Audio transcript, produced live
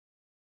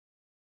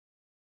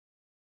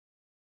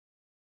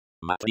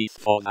Matriz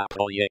FONA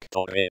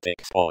Proyecto Red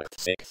Export.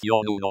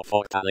 Sección 1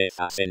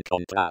 Fortalezas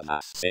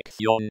encontradas.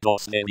 Sección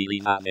 2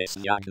 Debilidades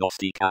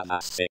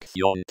diagnosticadas.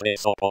 Sección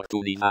 3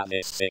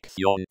 Oportunidades.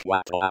 Sección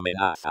 4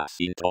 Amenazas.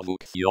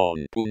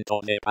 Introducción.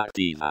 Punto de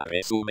partida.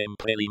 Resumen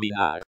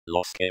preliminar.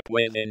 Los que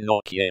pueden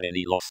no quieren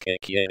y los que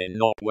quieren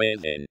no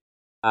pueden.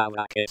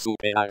 Habrá que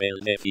superar el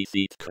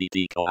déficit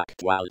crítico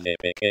actual de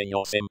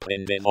pequeños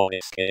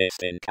emprendedores que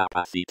estén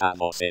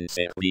capacitados en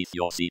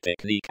servicios y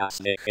técnicas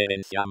de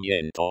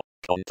gerenciamiento,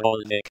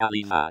 control de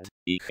calidad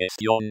y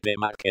gestión de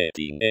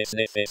marketing. Es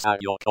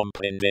necesario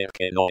comprender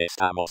que no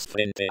estamos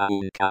frente a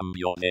un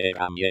cambio de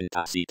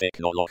herramientas y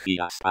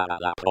tecnologías para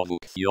la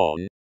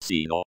producción,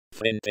 sino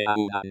frente a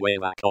una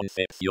nueva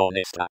concepción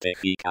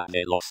estratégica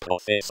de los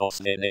procesos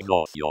de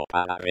negocio.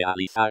 Para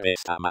realizar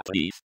esta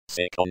matriz,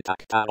 se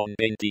contactaron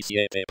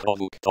 27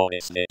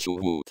 productores de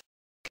Chubut,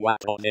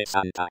 4 de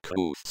Santa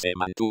Cruz. Se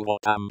mantuvo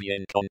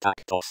también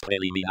contactos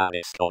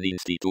preliminares con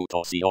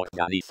institutos y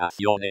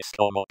organizaciones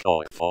como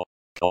Corfo,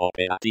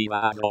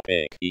 Cooperativa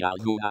Agropec y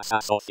algunas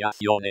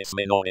asociaciones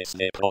menores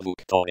de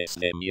productores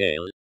de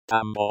miel,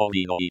 tambo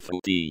ovino y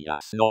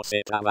frutillas. No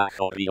se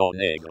trabajó Río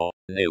Negro,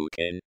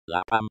 Neuquén,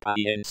 La Pampa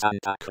y en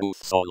Santa Cruz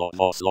solo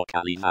 2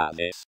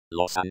 localidades,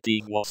 Los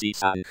Antiguos y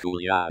San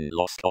Julián.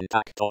 Los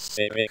contactos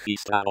se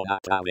registraron a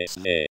través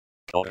de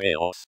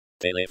correos,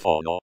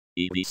 teléfono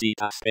y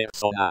visitas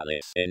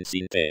personales. En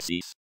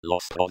síntesis,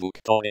 los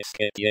productores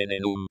que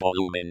tienen un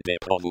volumen de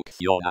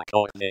producción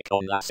acorde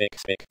con las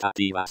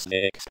expectativas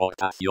de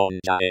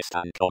exportación ya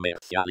están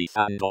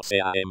comercializando,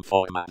 sea en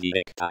forma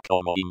directa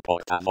como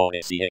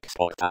importadores y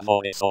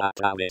exportadores o a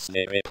través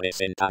de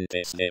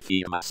representantes de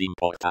firmas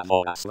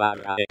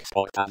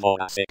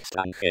importadoras/exportadoras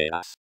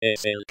extranjeras.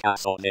 Es el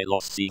caso de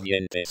los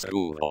siguientes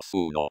rubros: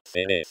 1.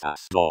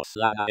 Cerezas. 2.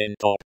 Lana en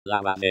top,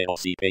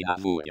 lavaderos y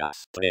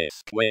pegaduras.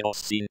 3. Cueros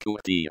sin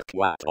curtir.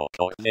 4.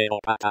 Cordero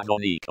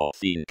patagónico.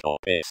 5.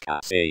 Pesca.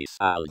 6.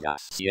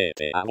 Algas.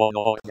 7.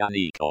 Abono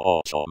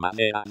orgánico. 8.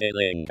 Madera de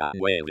lenga.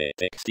 9.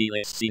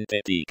 Textiles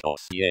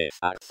sintéticos. 10.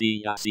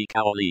 Arcillas y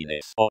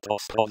caolines.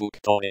 Otros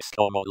productores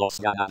como los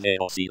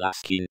ganaderos y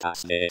las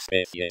quintas de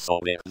especies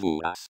o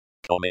verduras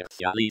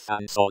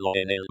comercializan solo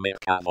en el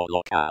mercado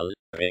local,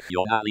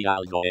 regional y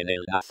algo en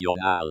el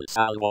nacional,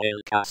 salvo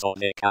el caso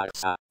de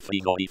Carza,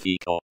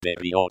 frigorífico, de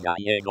Río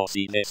Gallegos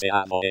y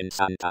Deseado en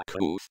Santa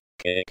Cruz,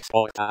 que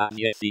exporta a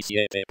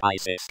 17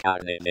 países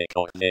carne de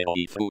cordero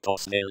y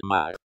frutos del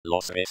mar.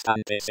 Los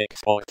restantes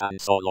exportan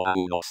solo a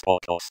unos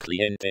pocos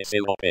clientes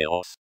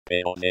europeos,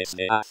 pero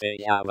desde hace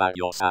ya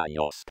varios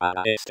años.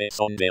 Para este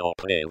sondeo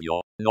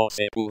previo, no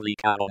se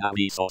publicaron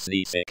avisos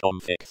ni se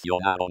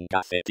confeccionaron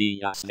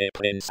gacetillas de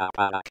prensa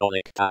para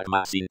colectar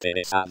más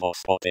interesados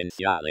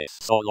potenciales.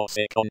 Solo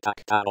se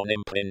contactaron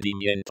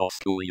emprendimientos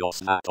cuyos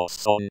datos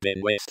son de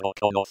nuestro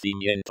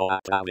conocimiento a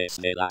través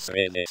de las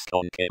redes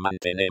con que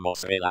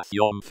mantenemos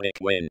relación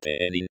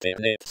frecuente. En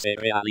Internet se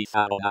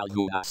realizaron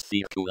algunas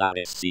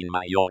circulares sin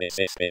mayores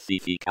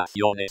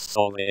especificaciones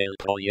sobre el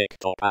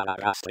proyecto para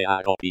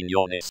rastrear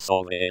opiniones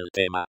sobre el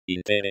tema.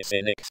 Interés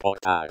en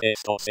exportar.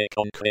 Esto se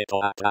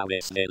concretó a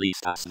través de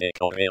listas de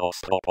correos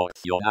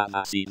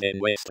proporcionadas y de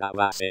nuestra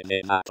base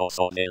de datos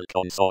o del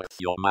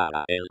consorcio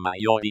Mara. El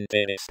mayor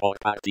interés por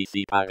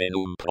participar en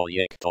un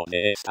proyecto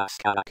de estas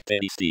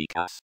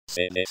características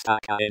se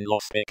destaca en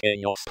los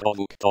pequeños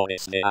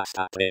productores de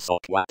hasta 3 o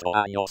 4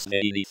 años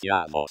de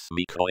iniciados,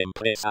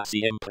 microempresas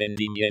y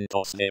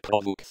emprendimientos de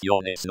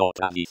producciones no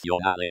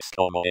tradicionales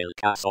como el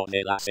caso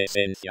de las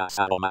esencias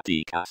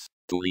aromáticas,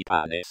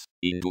 tulipanes,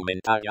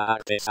 indumentaria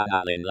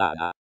artesanal en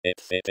lana,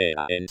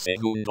 etc. En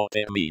segundo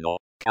término,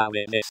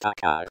 cabe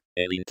destacar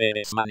el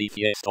interés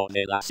manifiesto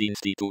de las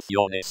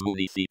instituciones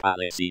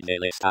municipales y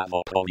del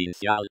Estado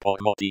provincial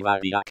por motivar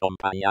y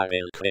acompañar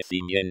el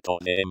crecimiento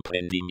de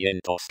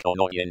emprendimientos con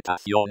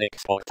orientación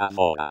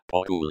exportadora.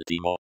 Por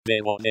último,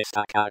 debo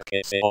destacar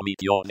que se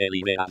omitió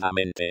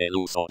deliberadamente el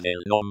uso del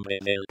nombre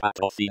del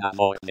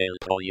patrocinador del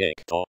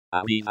proyecto,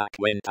 habida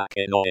cuenta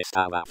que no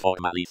estaba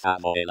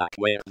formalizado el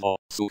acuerdo,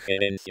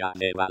 sugerencia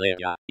de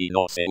Valeria, y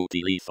no se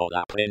utilizó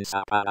la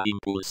prensa para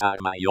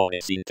impulsar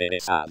mayores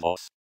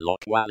interesados, lo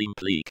cual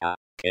implica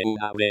que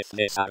una vez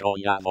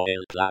desarrollado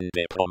el plan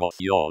de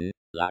promoción,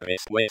 la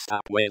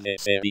respuesta puede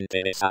ser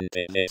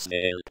interesante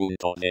desde el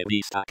punto de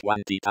vista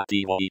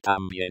cuantitativo y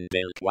también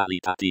del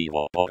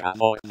cualitativo.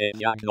 Borrador de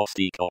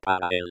diagnóstico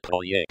para el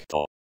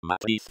proyecto.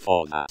 Matriz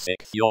FONA.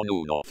 Sección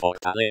 1.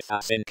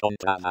 Fortalezas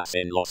encontradas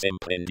en los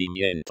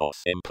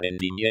emprendimientos.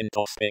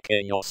 Emprendimientos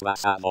pequeños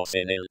basados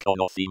en el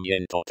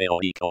conocimiento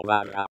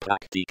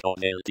teórico/práctico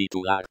del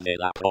titular de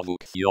la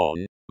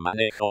producción,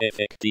 Manejo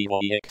efectivo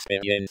y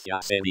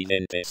experiencias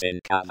evidentes en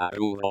cada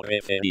rubro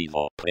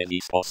referido.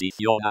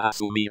 Predisposición a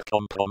asumir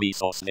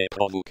compromisos de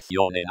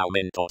producción en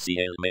aumento si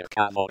el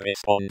mercado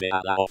responde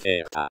a la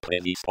oferta.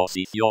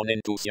 Predisposición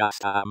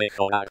entusiasta a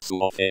mejorar su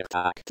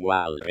oferta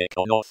actual.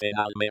 Reconocen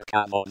al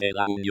mercado de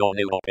la Unión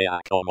Europea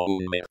como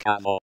un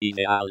mercado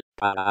ideal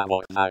para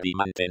abordar y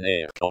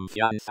mantener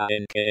confianza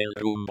en que el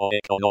rumbo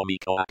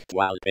económico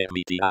actual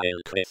permitirá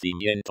el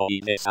crecimiento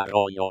y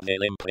desarrollo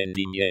del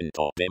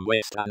emprendimiento.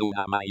 Demuestran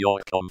una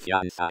mayor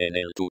confianza en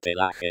el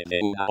tutelaje de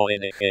una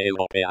ONG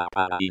europea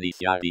para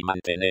iniciar y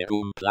mantener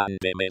un plan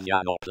de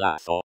mediano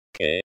plazo.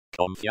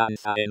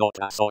 Confianza en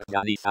otras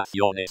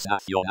organizaciones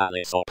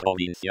nacionales o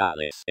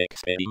provinciales.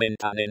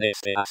 Experimentan en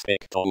este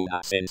aspecto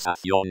una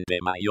sensación de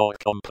mayor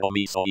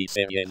compromiso y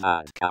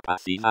seriedad.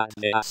 Capacidad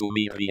de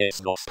asumir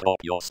riesgos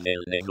propios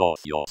del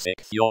negocio.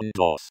 Sección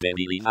 2.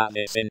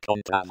 Debilidades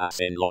encontradas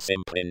en los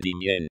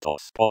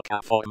emprendimientos. Poca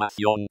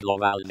formación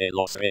global de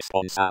los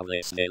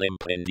responsables del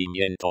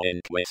emprendimiento en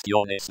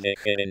cuestiones de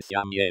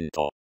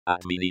gerenciamiento,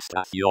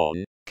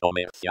 administración,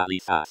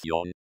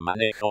 comercialización,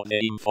 manejo de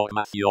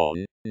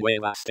información,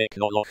 nuevas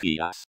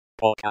tecnologías.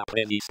 Poca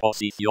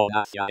predisposición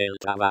hacia el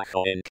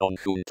trabajo en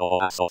conjunto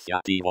o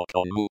asociativo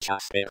con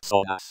muchas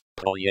personas.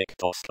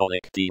 Proyectos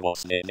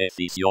colectivos de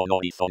decisión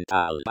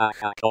horizontal.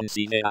 Baja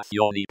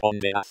consideración y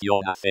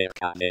ponderación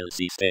acerca del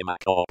sistema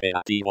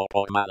cooperativo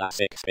por malas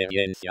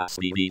experiencias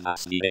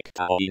vividas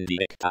directa o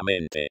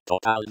indirectamente.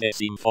 Total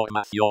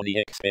desinformación y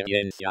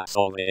experiencia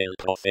sobre el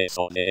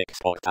proceso de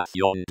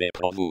exportación de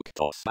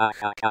productos.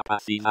 Baja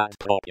capacidad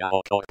propia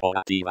o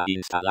corporativa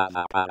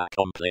instalada para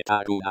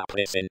completar una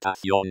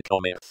presentación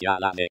comercial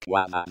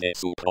adecuada de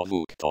su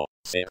producto,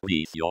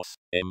 servicios,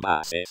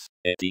 envases,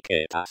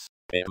 etiquetas,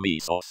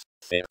 permisos,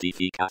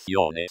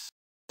 certificaciones.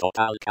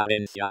 Total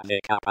carencia de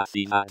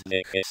capacidad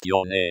de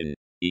gestión en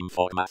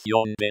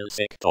información del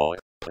sector,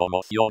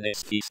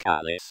 promociones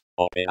fiscales,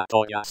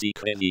 operatorias y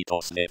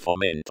créditos de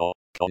fomento,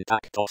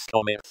 contactos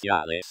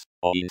comerciales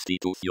o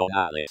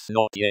institucionales.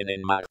 No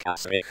tienen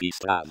marcas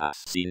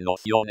registradas, sin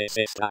nociones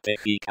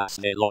estratégicas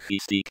de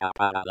logística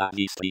para la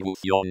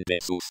distribución de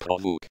sus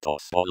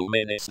productos.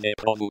 Volúmenes de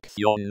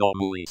producción no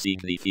muy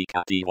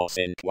significativos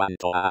en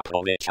cuanto a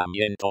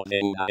aprovechamiento de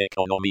una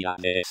economía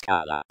de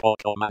escala.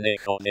 Poco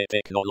manejo de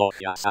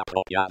tecnologías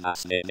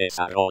apropiadas de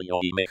desarrollo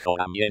y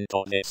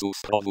mejoramiento de sus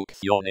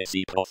producciones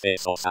y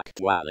procesos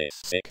actuales.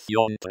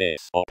 Sección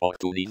 3.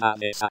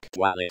 Oportunidades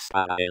actuales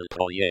para el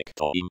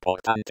proyecto.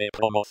 Importante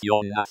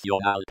promoción nacional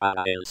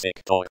para el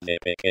sector de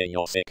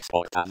pequeños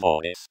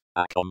exportadores,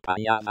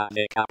 acompañada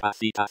de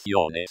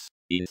capacitaciones,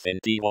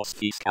 incentivos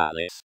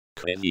fiscales,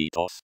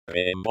 créditos,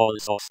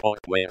 reembolsos por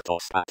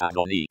puertos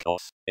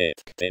patagónicos,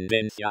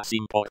 tendencias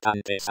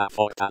importantes a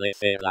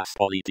fortalecer las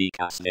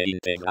políticas de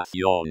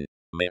integración.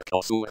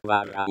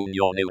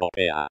 Mercosur/Unión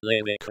Europea.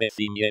 Leve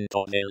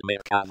crecimiento del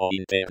mercado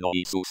interno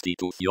y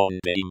sustitución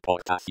de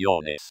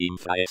importaciones.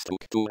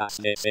 Infraestructuras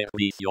de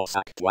servicios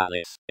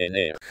actuales,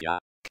 energía,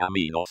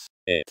 caminos,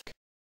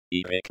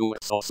 y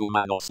recursos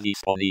humanos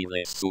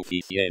disponibles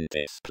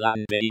suficientes.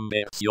 Plan de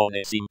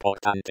inversiones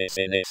importantes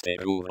en este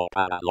rubro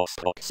para los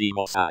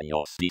próximos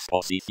años.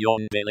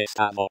 Disposición del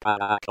Estado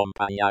para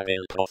acompañar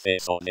el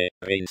proceso de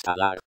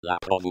reinstalar la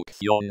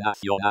producción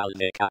nacional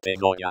de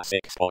categorías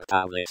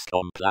exportables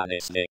con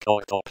planes de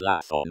corto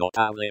plazo.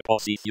 Notable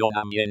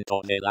posicionamiento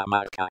de la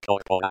marca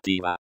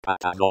corporativa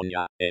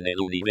Patagonia en el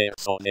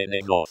universo de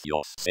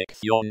negocios.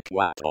 Sección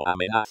 4.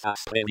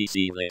 Amenazas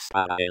previsibles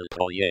para el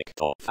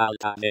proyecto.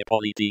 Falta de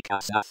políticas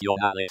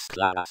nacionales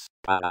claras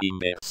para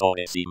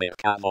inversores y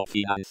mercado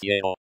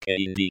financiero que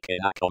indiquen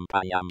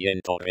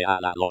acompañamiento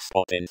real a los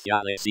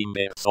potenciales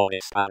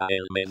inversores para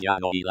el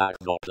mediano y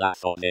largo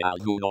plazo de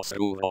algunos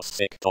rubros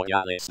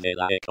sectoriales de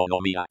la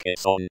economía que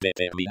son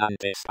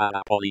determinantes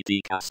para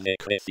políticas de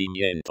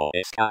crecimiento.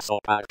 Escaso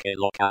parque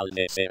local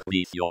de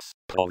servicios,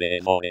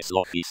 proveedores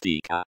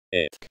logística,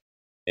 etc.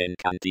 En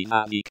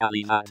cantidad y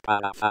calidad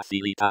para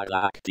facilitar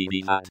la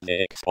actividad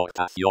de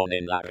exportación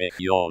en la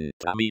región.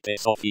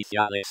 Trámites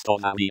oficiales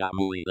todavía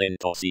muy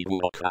lentos y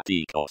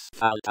burocráticos.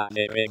 Falta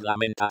de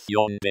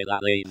reglamentación de la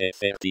ley de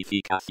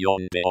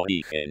certificación de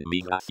origen.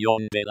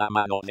 Migración de la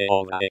mano de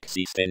obra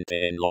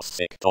existente en los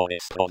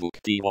sectores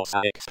productivos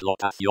a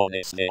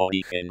explotaciones de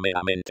origen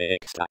meramente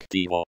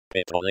extractivo,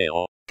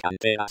 petróleo,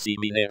 canteras y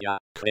minería.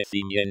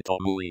 Crecimiento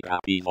muy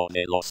rápido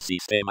de los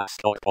sistemas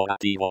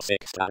corporativos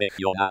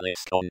extrarregionales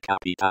con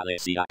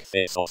capitales y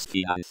accesos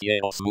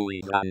financieros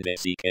muy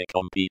grandes y que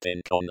compiten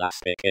con las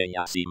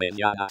pequeñas y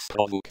medianas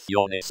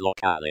producciones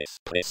locales.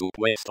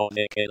 Presupuesto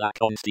de que la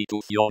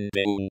constitución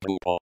de un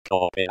grupo,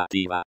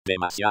 cooperativa,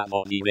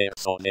 demasiado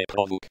diverso de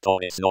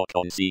productores no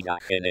consiga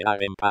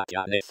generar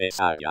empatía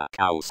necesaria.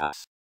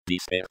 Causas.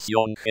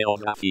 Dispersión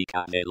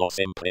geográfica de los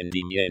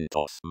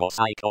emprendimientos.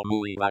 Mosaico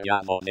muy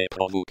variado de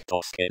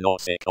productos que no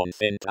se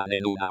concentran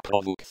en una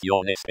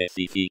producción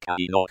específica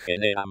y no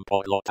generan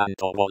por lo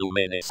tanto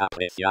volúmenes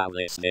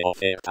apreciables de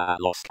oferta a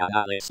los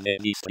canales de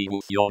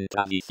distribución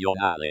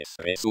tradicionales.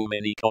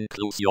 Resumen y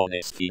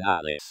conclusiones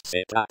finales.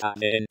 Se trata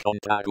de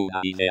encontrar una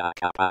idea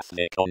capaz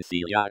de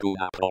conciliar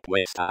una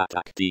propuesta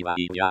atractiva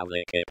y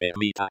viable que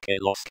permita que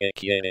los que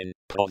quieren,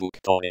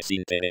 productores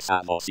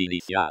interesados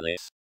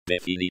iniciales,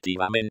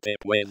 definitivamente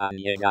puedan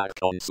llegar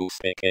con sus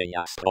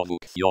pequeñas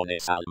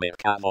producciones al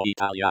mercado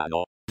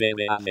italiano.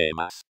 Debe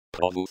además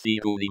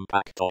producir un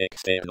impacto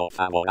externo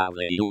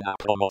favorable y una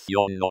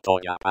promoción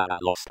notoria para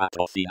los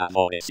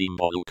patrocinadores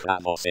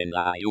involucrados en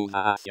la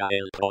ayuda hacia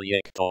el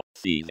proyecto.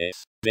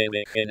 Fines.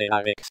 Debe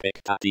generar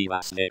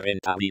expectativas de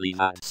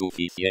rentabilidad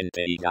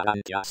suficiente y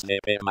garantías de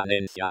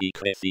permanencia y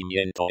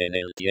crecimiento en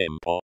el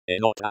tiempo.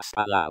 En otras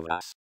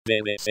palabras,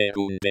 debe ser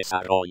un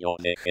desarrollo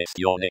de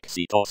gestión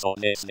exitoso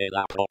desde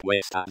la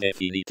propuesta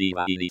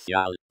definitiva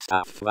inicial.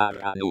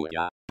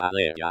 Nuya,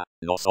 Valeria,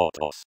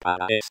 nosotros.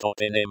 Para esto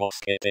tenemos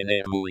que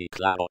tener muy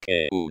claro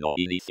que 1.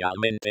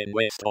 Inicialmente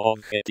nuestro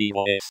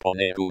objetivo es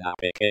poner una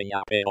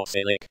pequeña pero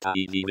selecta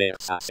y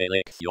diversa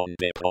selección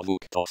de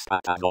productos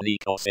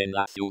patagónicos en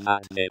la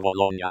ciudad de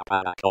Bologna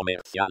para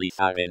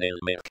comercializar en el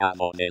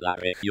mercado de la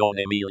región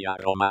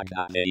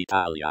Emilia-Romagna de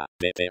Italia.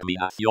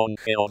 Determinación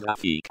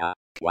geográfica,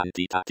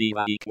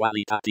 cuantitativa y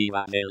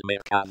cualitativa del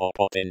mercado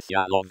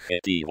potencial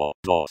objetivo.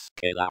 2.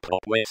 Que la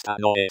propuesta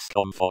no es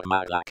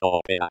conformar la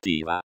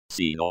cooperativa,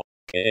 sino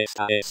que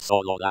esta es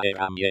solo la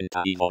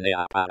herramienta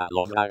idónea para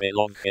lograr el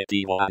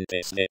objetivo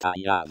antes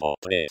detallado.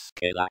 3.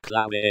 Que la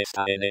clave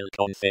está en el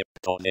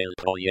concepto del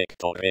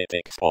proyecto Red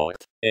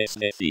Export, es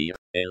decir,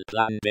 el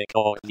plan de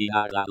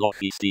coordinar la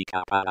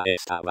logística para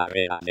esta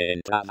barrera de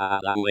entrada a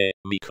la UE,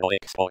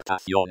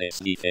 microexportaciones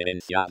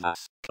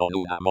diferenciadas, con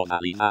una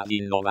modalidad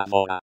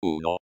innovadora.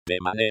 1. De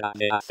manera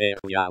de hacer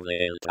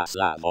viable el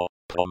traslado,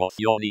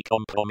 promoción y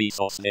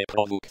compromisos de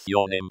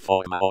producción en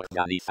forma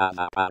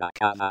organizada para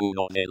cada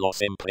uno de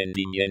los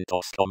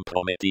emprendimientos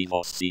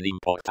comprometidos sin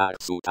importar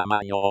su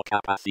tamaño o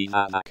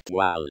capacidad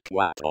actual.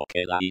 4.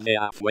 Que la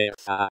idea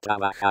fuerza a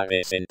trabajar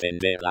es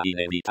entender la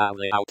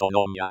inevitable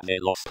autonomía de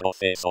los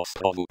procesos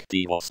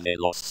productivos de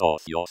los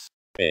socios,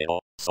 pero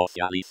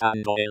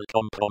socializando el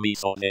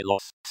compromiso de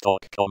los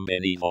stock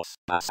convenidos,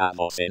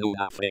 basados en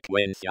una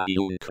frecuencia y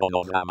un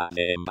cronograma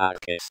de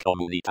embarques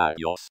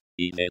comunitarios,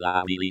 y de la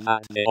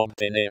habilidad de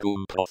obtener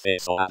un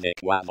proceso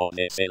adecuado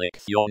de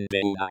selección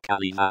de una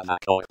calidad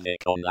acorde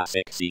con las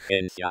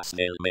exigencias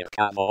del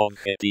mercado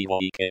objetivo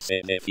y que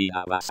se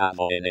defina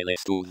basado en el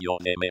estudio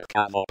de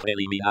mercado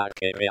preliminar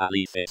que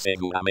realice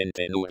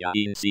seguramente Nuya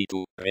in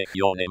situ,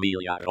 región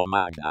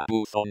Emilia-Romagna.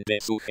 Buzón de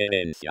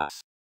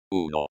sugerencias.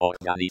 1.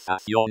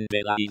 Organización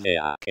de la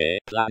idea. ¿Qué?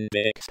 Plan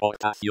de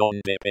exportación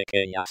de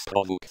pequeñas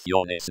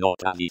producciones no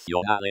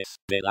tradicionales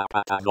de la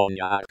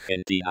Patagonia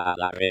Argentina a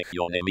la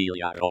región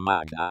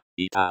Emilia-Romagna,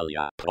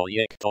 Italia.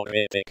 Proyecto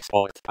Red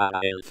Export para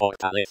el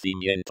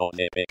fortalecimiento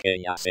de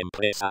pequeñas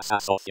empresas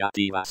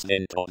asociativas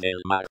dentro del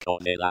marco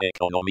de la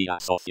economía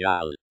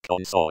social.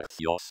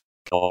 Consorcios,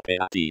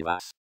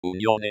 cooperativas,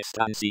 uniones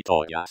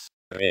transitorias,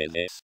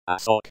 redes,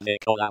 ASOC de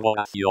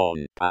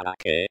colaboración. ¿Para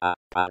qué?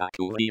 Para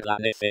cubrir la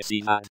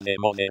necesidad de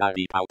moderar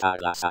y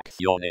pautar las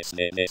acciones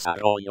de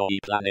desarrollo y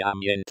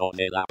planeamiento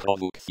de la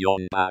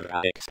producción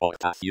 /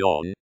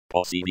 exportación,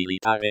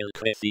 posibilitar el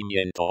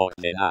crecimiento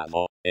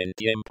ordenado, en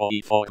tiempo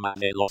y forma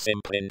de los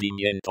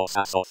emprendimientos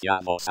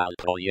asociados al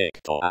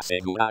proyecto,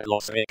 asegurar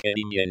los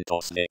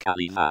requerimientos de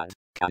calidad,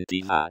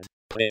 cantidad,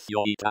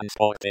 precio y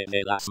transporte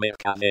de las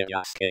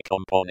mercaderías que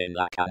componen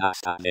la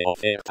canasta de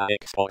oferta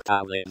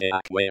exportable de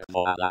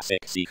acuerdo a las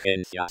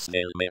exigencias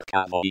del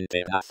mercado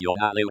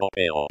internacional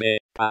europeo. B.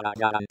 Para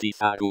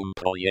garantizar un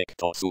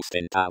proyecto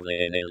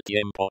sustentable en el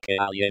tiempo que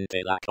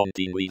aliente la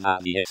continuidad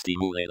y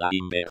estimule la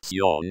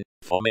inversión,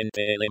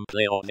 fomente el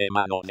empleo de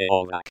mano de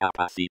obra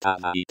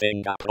capacitada y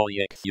tenga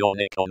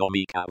proyección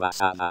económica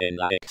basada en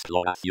la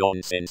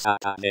exploración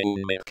sensata de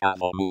un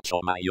mercado mucho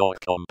mayor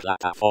con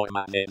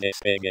plataforma de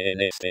despegue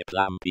en este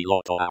plan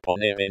piloto a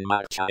poner en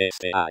marcha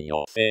este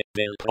año. C.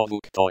 Del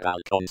productor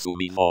al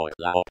consumidor,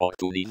 la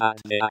oportunidad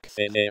de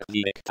acceder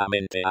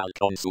directamente al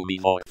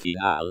consumidor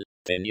final,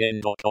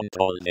 teniendo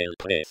control del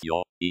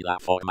precio, y la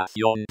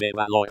formación de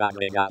valor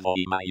agregado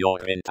y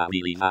mayor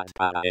rentabilidad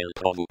para el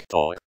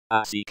productor,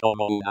 así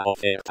como una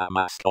oferta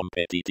más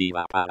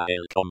competitiva para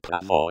el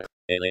comprador.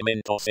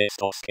 Elementos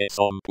estos que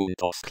son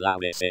puntos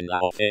claves en la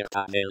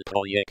oferta del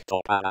proyecto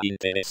para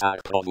interesar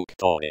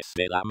productores.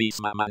 De la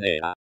misma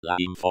manera, la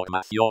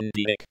información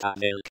directa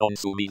del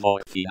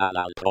consumidor final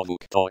al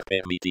productor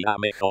permitirá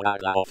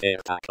mejorar la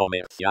oferta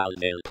comercial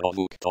del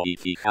producto y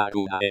fijar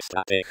una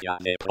estrategia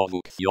de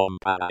producción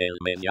para el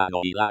mediano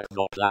y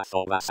largo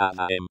plazo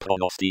basada en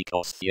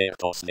pronósticos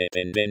ciertos de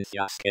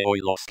tendencias que hoy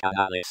los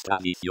canales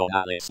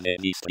tradicionales de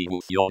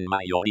distribución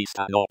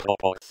mayorista no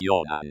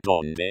proporcionan.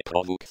 Donde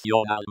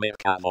producción al mercado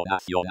mercado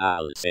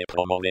nacional. Se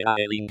promoverá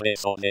el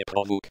ingreso de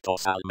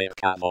productos al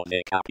mercado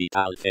de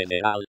capital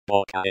federal,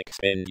 boca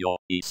expendio,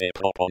 y se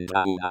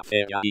propondrá una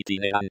feria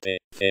itinerante,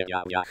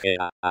 feria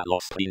viajera, a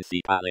los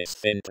principales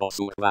centros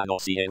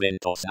urbanos y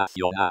eventos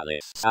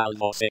nacionales.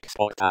 Saldos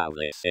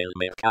exportables. El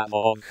mercado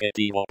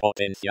objetivo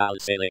potencial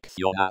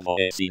seleccionado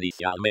es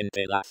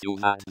inicialmente la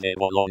ciudad de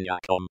Bologna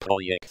con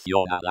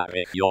proyección a la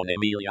región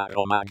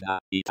Emilia-Romagna,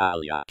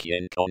 Italia.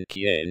 ¿Quién con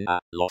quién? A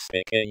los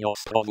pequeños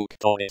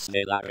productores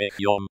de la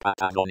región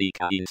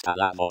patagónica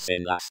instalados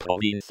en las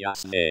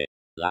provincias de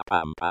La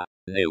Pampa,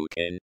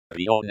 Neuquén,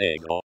 Río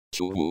Negro,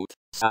 Chubut,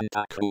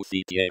 Santa Cruz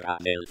y Tierra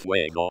del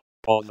Fuego.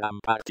 Podrán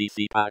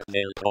participar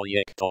del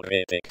proyecto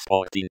Red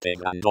Export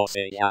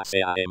integrándose ya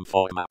sea en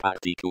forma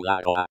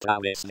particular o a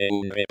través de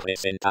un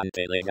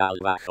representante legal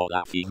bajo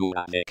la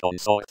figura de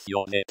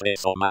consorcio de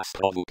 3 o más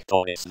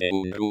productores de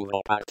un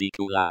rubro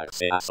particular.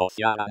 Se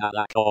asociarán a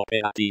la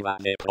cooperativa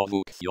de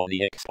producción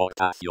y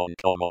exportación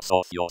como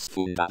socios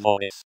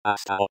fundadores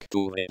hasta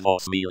octubre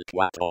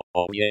 2004,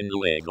 o bien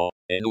luego,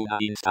 en una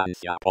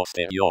instancia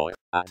posterior,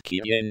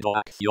 adquiriendo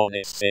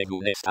acciones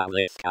según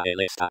establezca el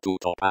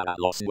estatuto para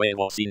los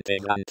nuevos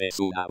integrantes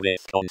una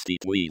vez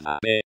constituida.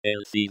 B.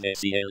 El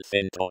CIDES y el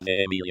Centro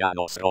de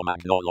Emilianos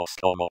Romagnolos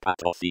como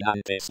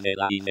patrocinantes de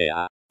la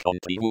idea,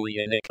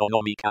 contribuyen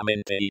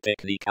económicamente y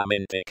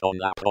técnicamente con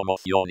la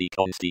promoción y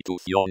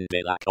constitución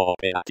de la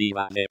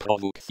cooperativa de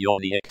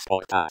producción y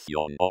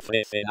exportación.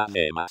 Ofrecen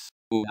además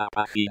una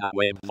página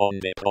web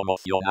donde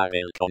promocionar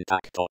el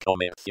contacto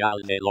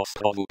comercial de los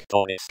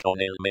productores con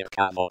el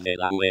mercado de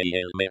la UE y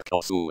el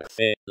Mercosur.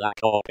 C. La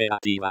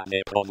cooperativa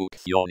de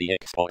producción y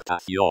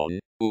exportación,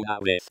 una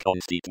vez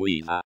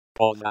constituida,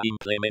 podrá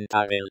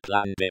implementar el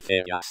plan de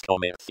ferias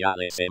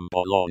comerciales en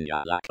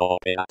Bologna. La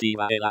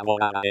cooperativa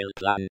elaborará el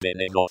plan de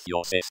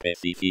negocios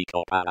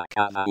específico para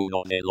cada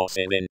uno de los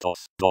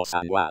eventos, 2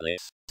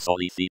 anuales.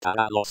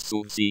 Solicitará los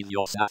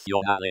subsidios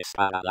nacionales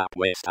para la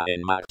puesta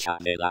en marcha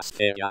de las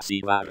ferias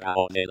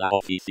o de la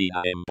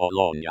oficina en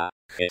Bologna.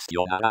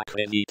 Gestionará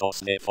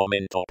créditos de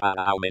fomento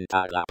para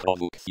aumentar la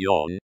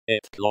producción.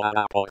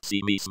 Explotará por sí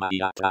misma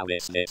y a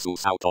través de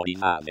sus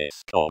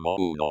autoridades como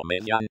uno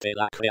mediante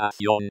la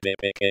creación de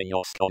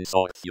pequeños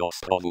consorcios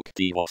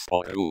productivos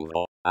por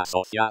rubro,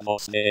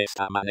 asociados de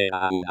esta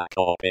manera a una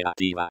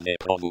cooperativa de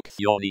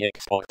producción y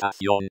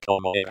exportación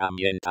como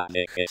herramienta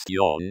de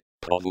gestión,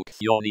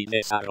 producción y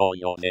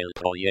desarrollo del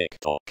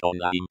proyecto, con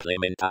la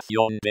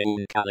implementación de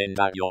un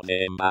calendario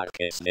de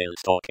embarques del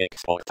stock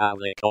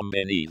exportable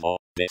convenido,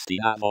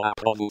 destinado a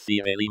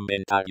producir el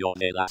inventario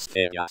de las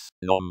ferias,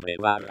 nombre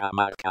 /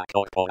 marca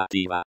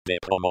corporativa, de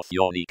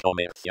promoción y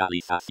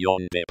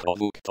comercialización de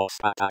productos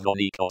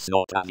patagónicos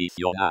no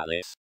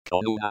tradicionales,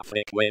 con una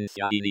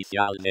frecuencia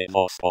inicial de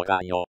 2 por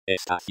año,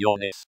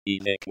 estaciones, y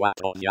de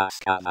 4 días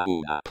cada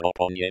una,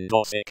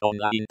 proponiéndose con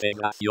la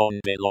integración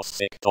de los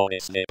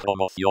sectores de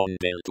promoción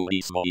del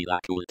turismo y la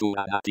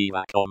cultura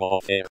nativa como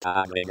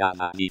oferta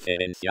agregada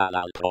diferencial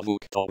al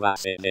producto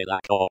base de la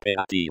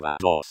cooperativa.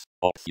 2.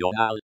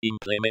 Opcional,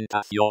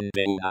 implementación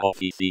de una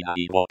oficina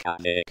y boca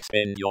de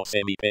expendio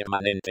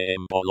semipermanente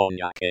en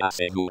Bologna que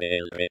asegure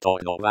el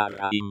retorno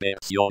 /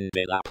 inversión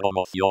de la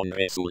promoción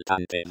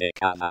resultante de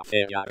cada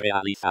feria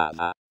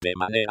realizada, de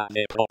manera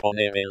de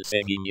proponer el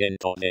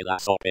seguimiento de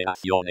las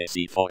operaciones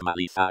y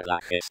formalizar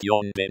la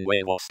gestión de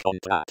nuevos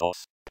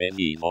contratos,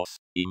 pedidos,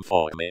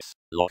 informes,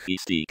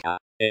 logística,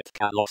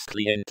 a los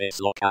clientes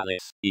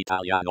locales,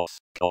 italianos,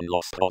 con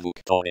los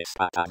productores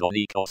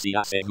patagónicos y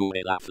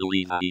asegure la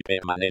fluida y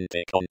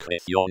permanente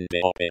concreción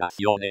de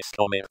operaciones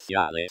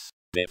comerciales,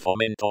 de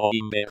fomento o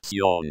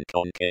inversión.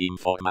 Con qué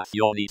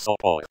información y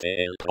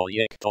soporte. El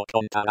proyecto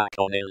contará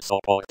con el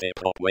soporte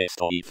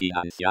propuesto y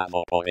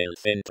financiado por el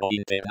Centro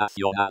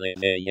Internacional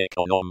de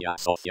Economía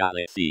Social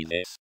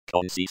CIDES,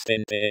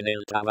 consistente en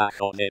el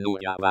trabajo de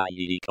Nuria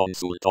Valle y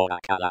consultora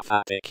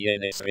Calafate,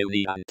 quienes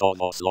reunirán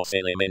todos los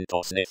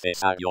elementos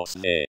necesarios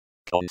de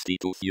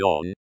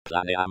constitución,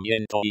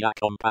 planeamiento y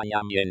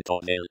acompañamiento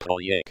del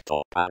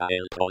proyecto. Para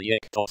el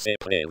proyecto se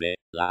prevé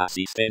la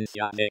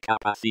asistencia de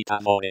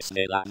capacitadores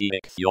de la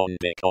Dirección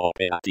de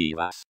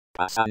Cooperativas,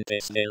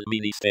 pasantes del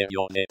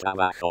Ministerio de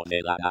Trabajo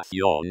de la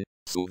Nación,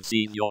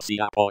 subsidios y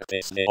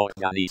aportes de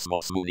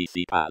organismos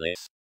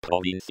municipales,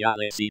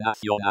 provinciales y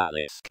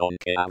nacionales, con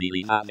qué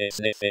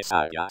habilidades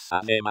necesarias,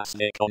 además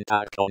de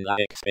contar con la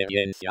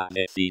experiencia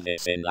de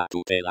CIDES en la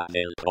tutela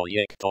del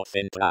proyecto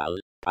central.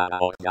 Para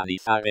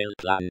organizar el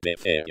plan de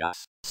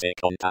ferias, se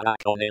contará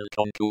con el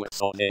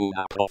concurso de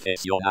una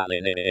profesional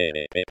en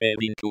ERPP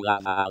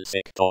vinculada al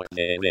sector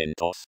de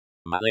eventos.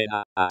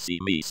 Malena,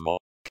 asimismo,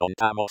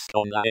 contamos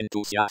con la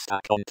entusiasta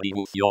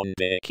contribución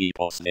de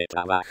equipos de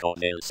trabajo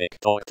del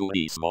sector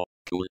turismo,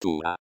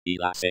 cultura, y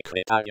la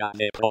secretaria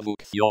de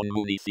Producción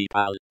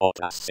municipal.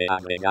 Otras se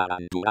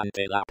agregarán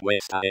durante la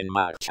puesta en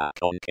marcha.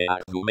 ¿Con qué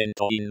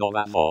argumento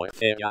innovador?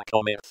 Feria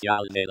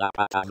Comercial de la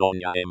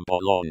Patagonia en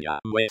Bologna.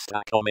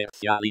 Muestra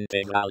comercial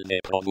integral de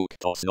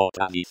productos no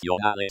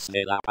tradicionales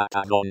de la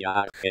Patagonia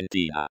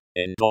Argentina,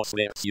 en 2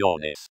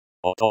 versiones.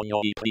 Otoño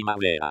y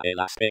primavera. El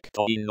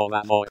aspecto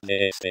innovador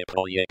de este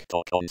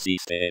proyecto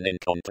consiste en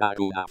encontrar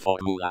una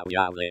fórmula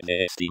viable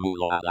de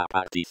estímulo a la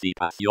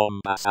participación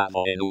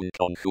basado en un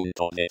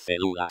conjunto de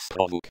células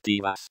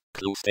productivas,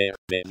 clúster,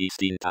 de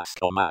distintas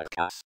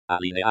comarcas,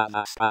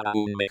 alineadas para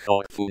un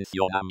mejor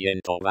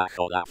funcionamiento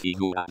bajo la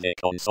figura de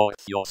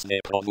consorcios de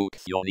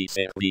producción y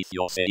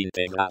servicios e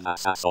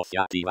integradas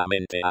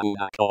asociativamente a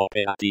una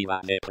cooperativa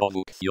de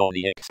producción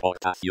y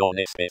exportación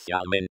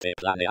especialmente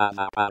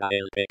planeada para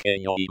el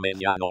pequeño y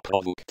mediano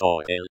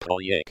productor. El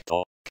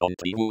proyecto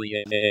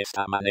contribuye de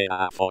esta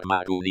manera a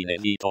formar un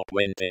inédito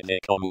puente de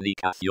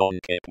comunicación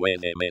que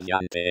puede,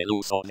 mediante el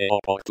uso de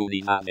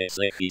oportunidades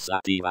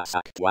legislativas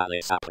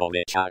actuales,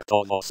 aprovechar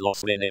todos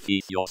los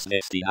beneficios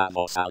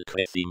destinados al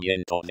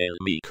crecimiento del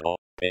micro,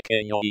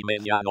 pequeño y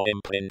mediano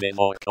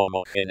emprendedor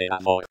como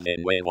generador de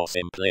nuevos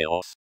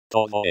empleos.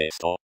 Todo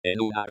esto,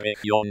 en una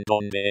región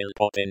donde el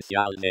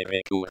potencial de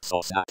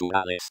recursos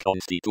naturales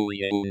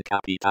constituye un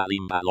capital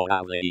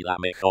invalorable y la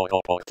mejor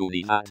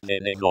oportunidad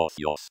de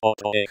negocios.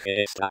 Otro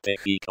eje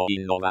estratégico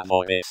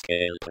innovador es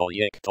que el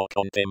proyecto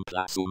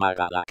contempla sumar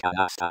a la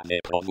canasta de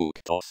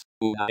productos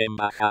una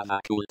embajada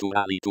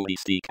cultural y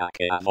turística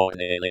que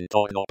aborde el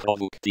entorno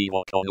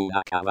productivo con un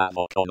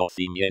acabado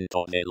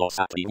conocimiento de los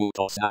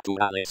atributos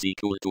naturales y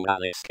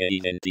culturales que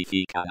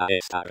identifican a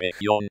esta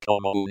región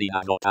como un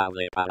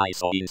inagotable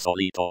paraíso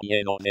insólito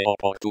lleno de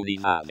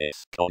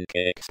oportunidades. ¿Con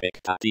qué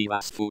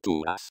expectativas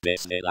futuras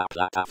desde la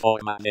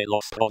plataforma de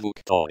los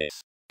productores?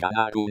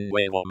 Ganar un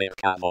nuevo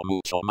mercado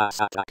mucho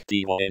más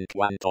atractivo en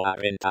cuanto a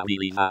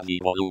rentabilidad y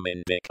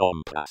volumen de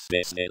compras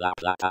desde la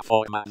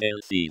plataforma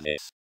del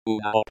CIDES.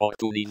 Una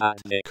oportunidad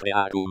de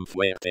crear un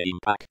fuerte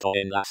impacto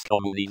en las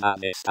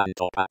comunidades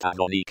tanto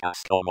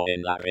patagónicas como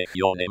en la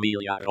región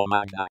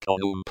Emilia-Romagna con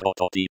un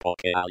prototipo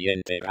que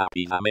aliente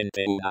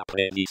rápidamente una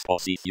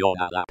predisposición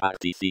a la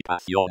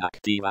participación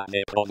activa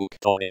de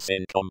productores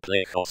en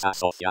complejos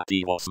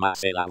asociativos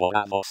más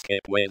elaborados que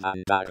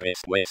puedan dar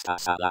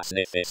respuestas a las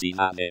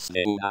necesidades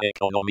de una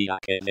economía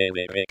que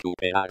debe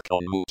recuperar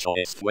con mucho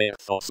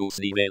esfuerzo sus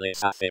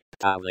niveles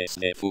aceptables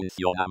de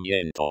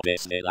funcionamiento.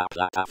 Desde la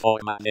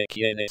plataforma de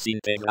quienes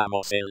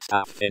integramos el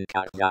staff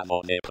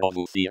encargado de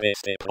producir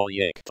este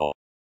proyecto.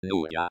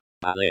 Nuria,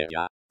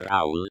 Valeria,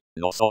 Raúl,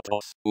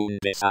 nosotros, un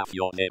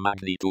desafío de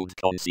magnitud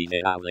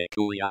considerable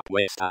cuya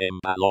puesta en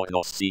valor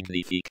nos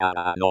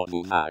significará, no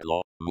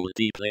dudarlo,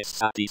 múltiples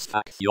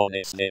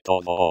satisfacciones de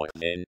todo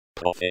orden,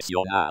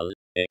 profesional,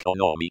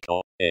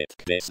 económico,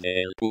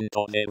 desde el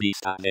punto de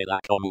vista de la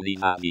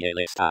comunidad y el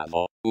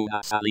Estado,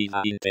 una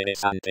salida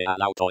interesante al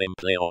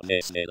autoempleo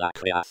desde la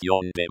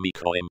creación de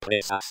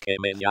microempresas que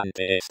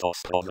mediante estos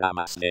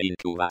programas de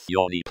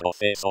incubación y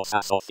procesos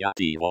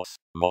asociativos,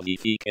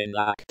 modifiquen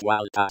la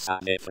actual tasa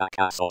de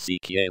fracasos y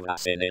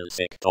quiebras en el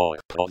sector.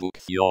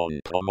 Producción,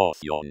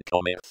 promoción,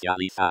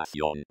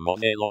 comercialización,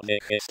 modelo de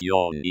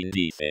gestión,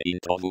 índice,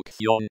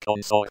 introducción,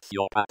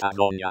 consorcio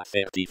Patagonia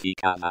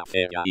certificada,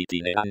 feria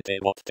itinerante,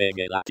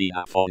 Botega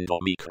Latina, fondo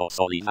micro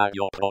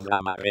solidario,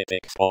 programa Red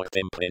Export,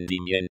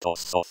 emprendimientos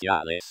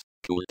sociales,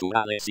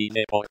 culturales y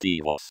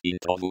deportivos.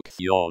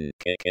 Introducción.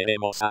 ¿Qué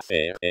queremos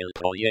hacer? El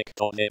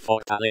proyecto de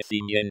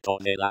fortalecimiento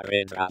de la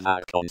red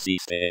Radar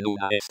consiste en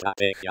una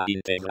estrategia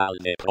integral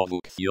de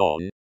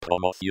producción,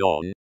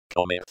 promoción,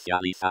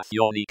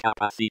 comercialización y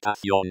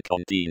capacitación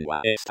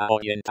continua. Está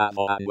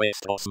orientado a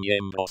nuestros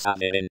miembros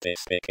adherentes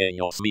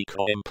pequeños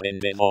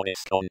microemprendedores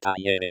con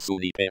talleres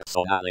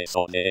unipersonales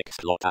o de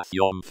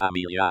explotación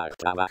familiar.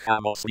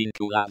 Trabajamos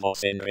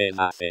vinculados en red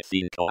hace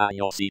 5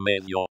 años y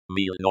medio,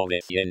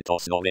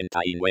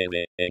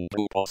 1999, en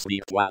grupos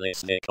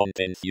virtuales de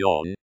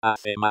contención.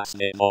 Hace más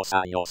de 2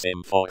 años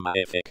en forma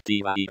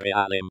efectiva y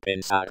real en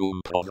pensar un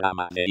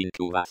programa de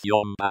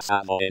incubación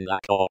basado en la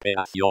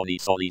cooperación y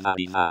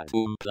solidaridad.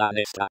 Un plan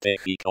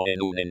estratégico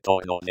en un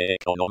entorno de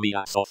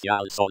economía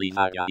social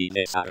solidaria y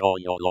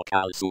desarrollo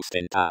local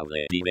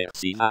sustentable.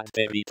 Diversidad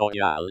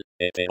territorial,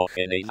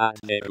 heterogeneidad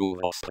de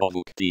rubros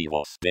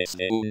productivos.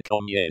 Desde un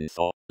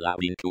comienzo, la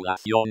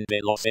vinculación de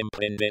los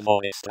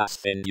emprendedores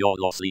trascendió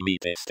los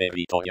límites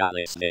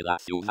territoriales de la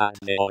ciudad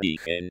de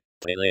origen,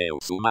 Trelew,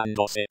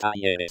 sumándose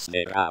talleres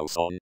de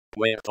Rawson,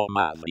 Puerto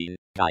Madryn,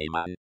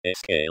 Caimán,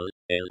 Esquel,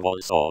 El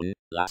Bolsón,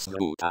 Las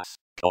Grutas,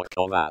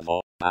 Corcovado,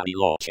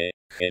 Bariloche,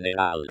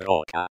 General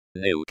Roca,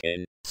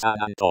 Neuquén,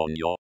 San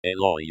Antonio, El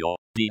Hoyo,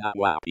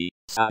 Diaguapi,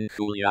 San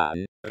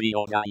Julián,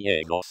 Río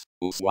Gallegos,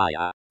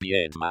 Ushuaia,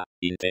 Viedma,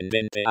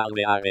 Intendente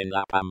Alvear en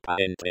La Pampa,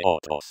 entre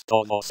otros.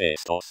 Todos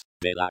estos,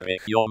 de la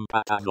región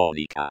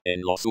patagónica, en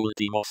los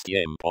últimos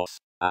tiempos,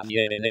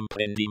 adhieren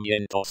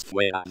emprendimientos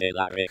fuera de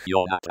la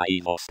región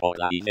atraídos por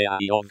la idea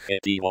y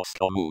objetivos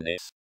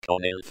comunes,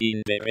 con el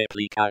fin de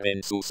replicar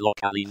en sus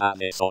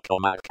localidades o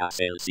comarcas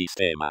el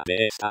sistema.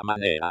 De esta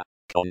manera,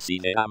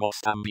 consideramos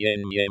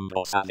también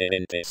miembros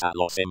adherentes a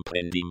los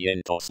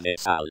emprendimientos de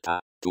Salta,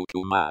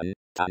 Tucumán,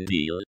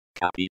 Tandil,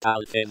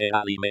 Capital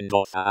Federal y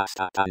Mendoza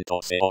hasta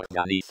tanto se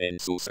organicen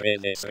sus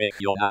redes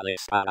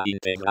regionales para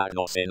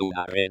integrarnos en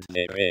una red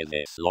de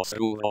redes. Los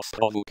rubros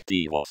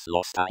productivos,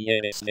 los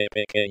talleres de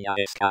pequeña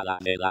escala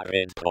de la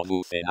red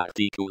producen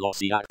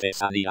artículos y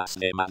artesanías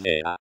de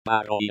madera,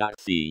 barro y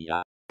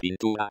arcilla,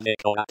 pintura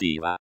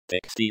decorativa,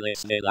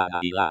 textiles de lana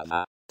y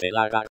lana,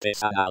 telar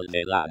artesanal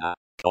de lana,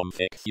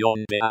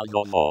 confección de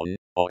algodón,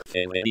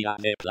 orfebrería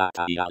de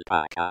plata y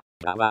alpaca,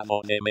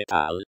 grabado de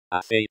metal,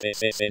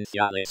 aceites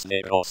esenciales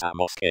de rosa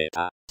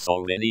mosqueta,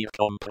 souvenir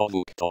con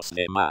productos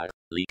de mar,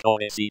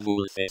 licores y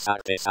dulces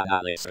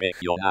artesanales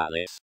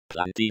regionales,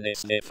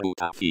 plantines de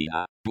fruta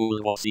fina,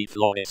 bulbos y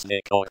flores de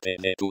corte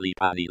de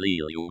tulipán y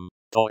lilium,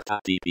 torta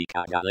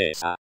típica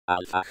galesa,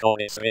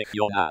 alfajores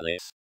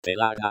regionales,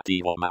 telar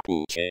nativo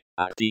mapuche,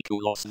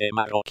 artículos de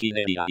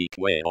marroquinería y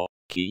cuero,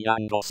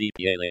 quillangos y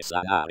pieles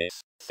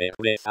lanares,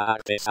 cerveza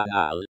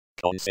artesanal,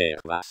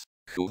 conservas,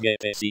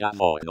 juguetes y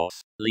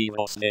adornos,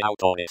 libros de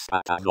autores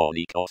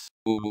patagónicos,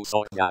 humus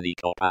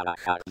orgánico para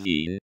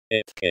jardín,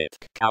 etc.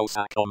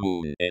 Causa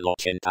común: el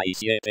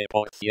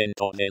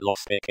 87% de los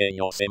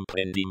pequeños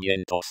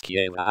emprendimientos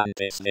quiebra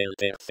antes del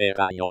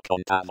tercer año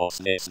contados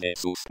desde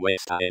su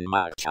puesta en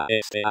marcha.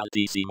 Este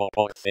altísimo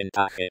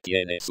porcentaje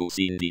tiene sus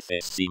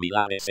índices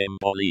similares en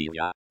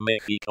Bolivia,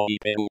 México y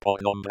Perú,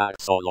 por nombrar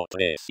solo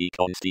 3, y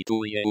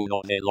constituye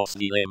uno de los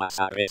dilemas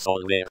a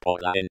resolver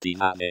por las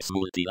entidades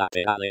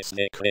multilaterales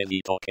de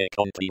crédito que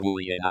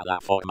contribuyen a la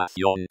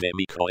formación de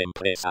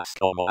microempresas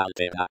como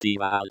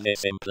alternativa al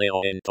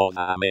desempleo en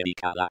toda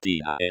América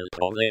Latina. El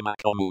problema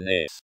común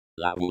es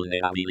la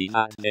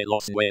vulnerabilidad de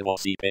los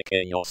nuevos y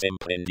pequeños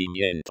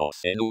emprendimientos.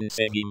 En un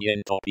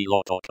seguimiento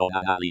piloto con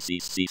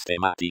análisis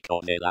sistemático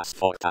de las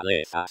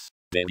fortalezas,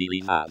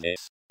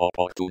 debilidades,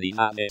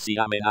 oportunidades y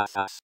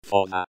amenazas,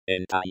 FONA,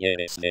 en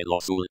talleres de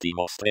los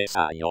últimos 3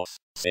 años,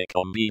 se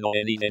combinó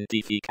en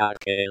identificar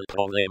que el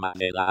problema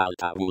de la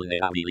alta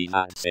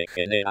vulnerabilidad se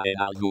genera en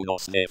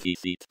algunos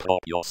déficits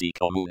propios y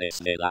comunes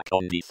de la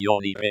condición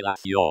y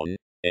relación,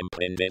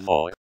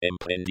 emprendedor,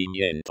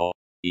 emprendimiento,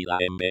 y la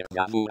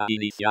envergadura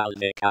inicial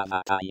de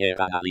cada taller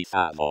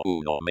analizado.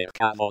 1.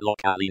 Mercado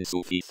local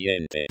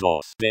insuficiente.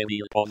 2.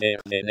 Débil poder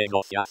de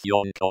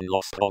negociación con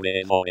los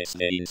proveedores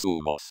de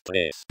insumos.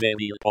 3.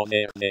 Débil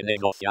poder de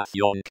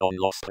negociación con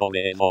los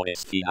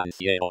proveedores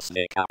financieros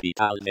de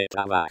capital de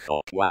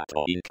trabajo.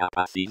 4.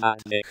 Incapacidad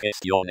de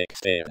gestión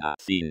externa.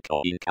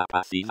 5.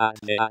 Incapacidad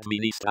de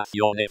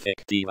administración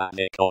efectiva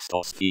de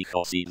costos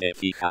fijos y de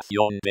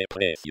fijación de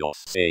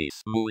precios.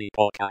 6. Muy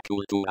poca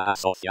cultura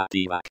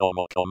asociativa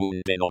como común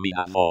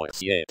denominador.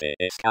 7.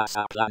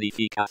 Escasa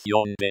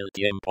planificación del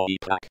tiempo y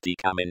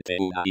prácticamente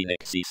una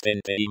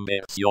inexistente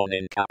inversión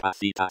en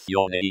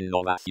capacitación e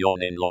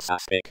innovación en los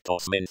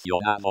aspectos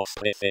mencionados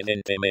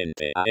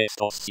precedentemente. A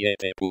estos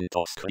 7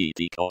 puntos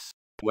críticos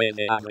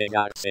puede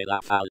agregarse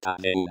la falta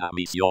de una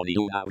misión y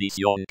una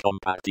visión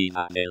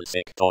compartida del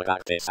sector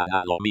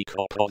artesanal o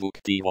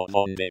microproductivo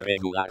donde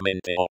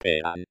regularmente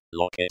operan,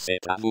 lo que se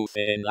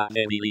traduce en la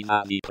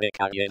debilidad y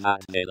precariedad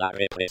de la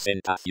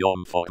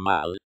representación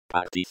formal,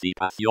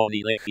 participación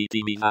y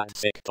legitimidad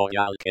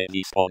sectorial que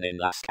disponen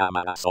las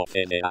cámaras o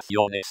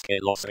federaciones que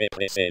los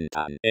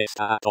representan.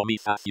 Esta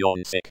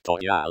atomización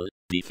sectorial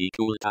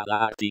dificulta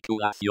la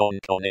articulación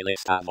con el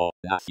Estado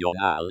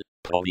nacional,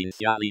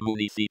 provincial y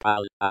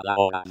municipal, a la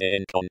hora de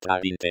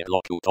encontrar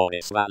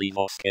interlocutores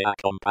válidos que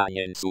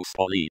acompañen sus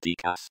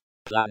políticas,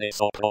 planes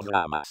o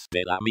programas.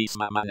 De la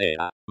misma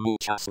manera,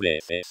 muchas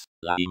veces,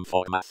 la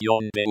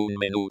información de un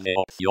menú de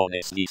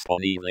opciones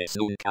disponibles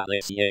nunca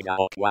les llega,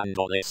 o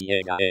cuando les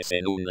llega es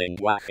en un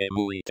lenguaje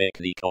muy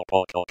técnico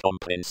poco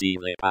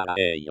comprensible para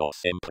ellos.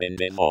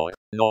 Emprendedor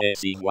no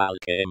es igual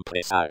que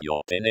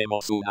empresario.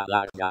 Tenemos una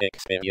larga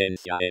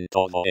experiencia en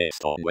todo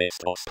esto.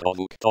 Nuestros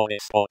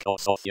productores poco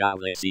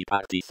sociables y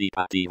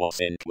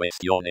participativos en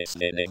cuestiones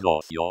de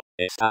negocio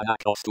están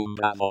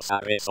acostumbrados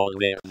a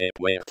resolver de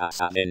puertas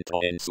adentro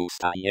en sus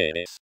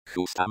talleres,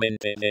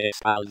 justamente de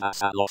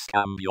espaldas a los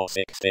cambios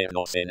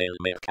externos en el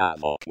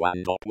mercado.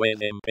 Cuando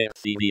pueden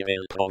percibir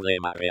el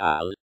problema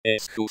real,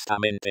 es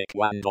justamente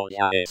cuando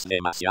ya es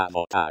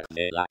demasiado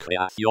tarde. La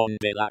creación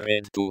de la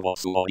red tuvo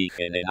su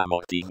origen en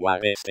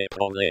amortiguar este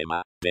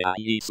problema, de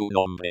ahí su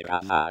nombre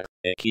radar,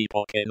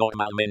 equipo que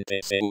normalmente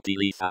se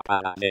utiliza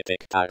para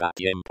detectar a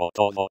tiempo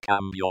todo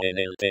cambio en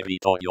el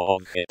territorio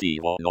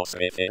objetivo. Nos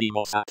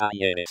referimos a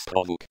talleres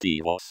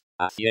productivos,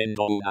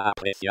 haciendo una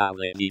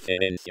apreciable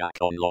diferencia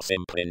con los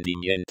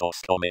emprendimientos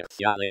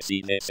comerciales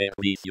y de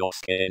servicios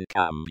que en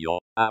cambio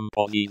han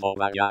podido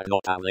variar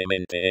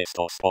notablemente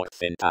estos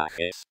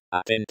porcentajes,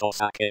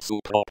 atentos a que su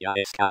propia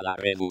escala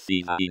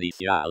reducida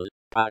inicial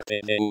parte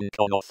de un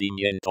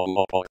conocimiento u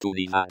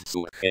oportunidad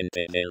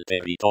surgente del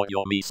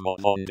territorio mismo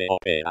donde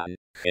operan,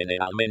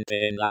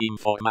 generalmente en la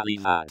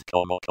informalidad.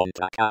 Como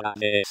contracara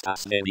de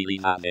estas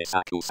debilidades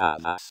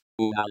acusadas,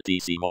 un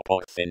altísimo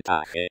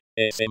porcentaje,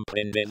 es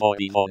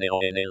emprendedor idóneo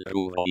en el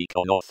rubro y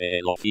conoce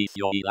el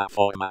oficio y la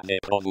forma de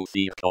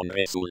producir con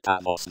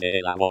resultados de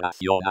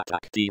elaboración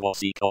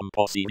atractivos y con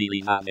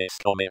posibilidades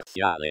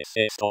comerciales.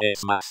 Esto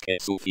es más que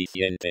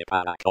suficiente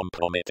para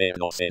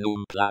comprometernos en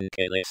un plan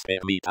que les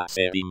permita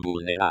ser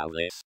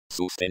invulnerables,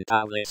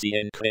 sustentables y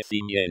en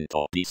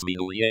crecimiento,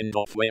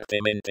 disminuyendo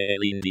fuertemente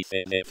el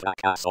índice de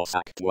fracasos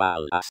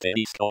actual.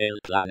 El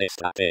plan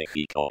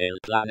estratégico. El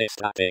plan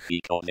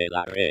estratégico de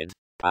la red,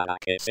 para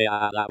que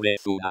sea a la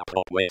vez una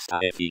propuesta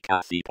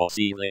eficaz y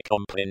posible,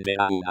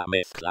 comprenderá una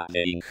mezcla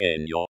de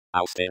ingenio,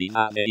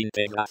 austeridad e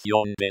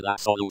integración de la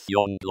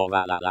solución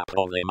global a la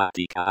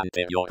problemática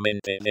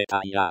anteriormente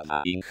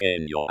detallada.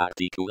 Ingenio.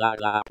 Articular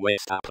la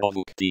apuesta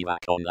productiva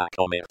con la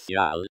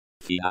comercial,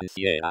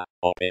 financiera,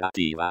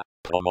 operativa,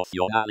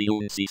 promocional y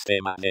un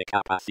sistema de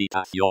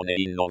capacitación e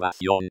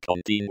innovación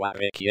continua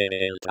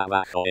requiere el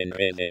trabajo en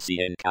redes y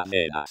en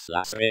cadenas.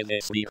 Las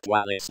redes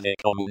virtuales de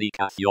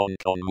comunicación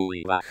con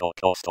muy bajo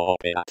costo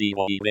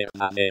operativo y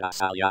verdaderas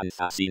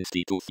alianzas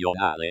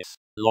institucionales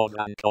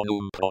logran con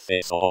un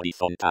proceso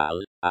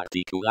horizontal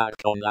articular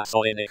con las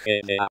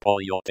ONG de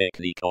apoyo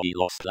técnico y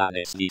los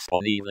planes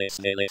disponibles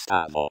del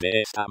Estado.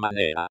 De esta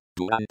manera,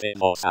 durante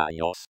 2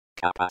 años,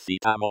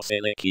 capacitamos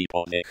el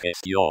equipo de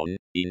gestión,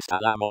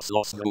 instalamos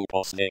los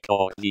grupos de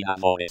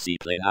coordinadores y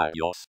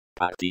plenarios,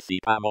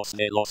 participamos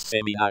de los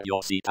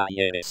seminarios y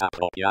talleres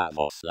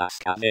apropiados. Las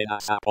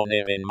cadenas a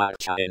poner en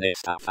marcha en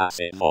esta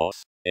fase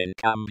 2, en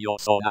cambio,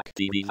 son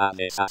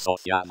actividades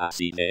asociadas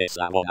y de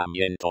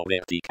eslabonamiento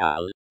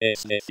vertical,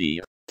 es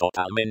decir,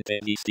 totalmente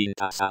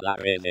distintas a las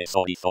redes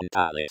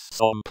horizontales.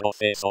 Son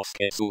procesos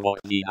que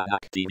subordinan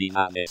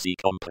actividades y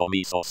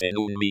compromisos en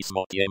un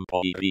mismo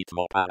tiempo y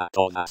ritmo para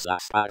todas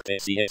las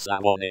partes y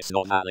eslabones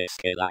nodales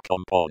que la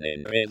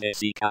componen.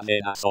 Redes y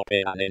cadenas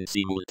operan en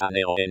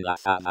simultáneo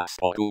enlazadas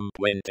por un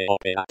puente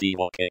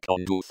operativo que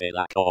conduce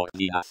la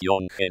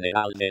coordinación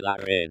general de la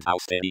red.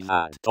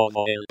 Austeridad.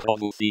 Todo el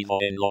producido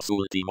en los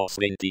últimos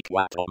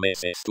 24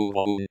 meses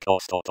tuvo un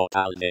costo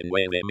total de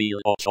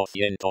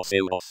 9.800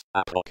 euros,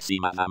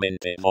 aproximadamente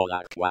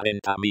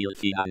 $40.000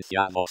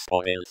 financiados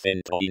por el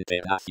Centro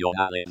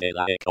Internacional de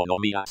la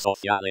Economía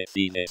Social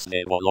Fines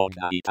de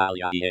Bologna,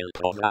 Italia, y el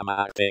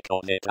Programa Arteco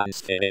de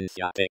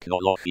Transferencia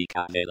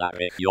Tecnológica de la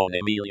región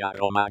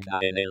Emilia-Romagna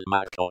en el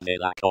marco de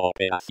la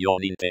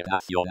cooperación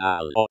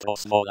internacional.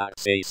 Otros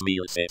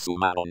 $6.000 se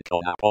sumaron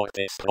con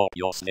aportes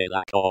propios de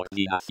la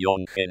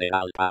Coordinación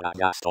General para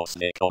Gastos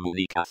de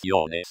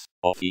Comunicaciones,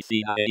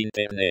 Oficina e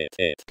Internet.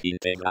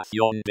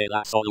 Integración de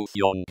la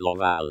solución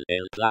global.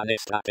 El plan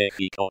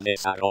estratégico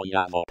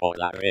desarrollado por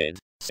la red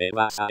se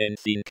basa en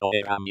 5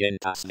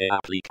 herramientas de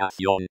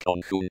aplicación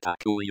conjunta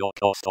cuyo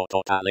costo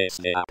total es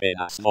de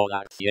apenas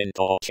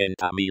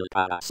 $180.000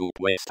 para su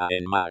puesta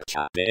en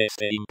marcha. De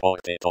este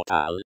importe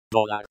total,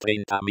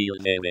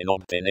 $30.000 deben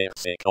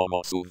obtenerse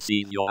como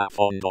subsidio a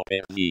fondo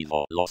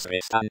perdido. Los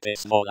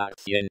restantes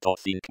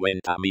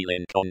 $150.000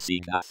 en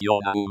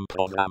consignación a un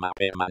programa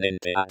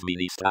permanente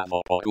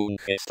administrado por un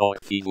gestor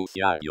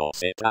fiduciario.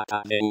 Se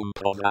trata de un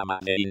programa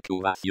de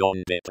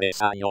incubación de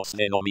 3 años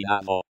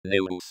denominado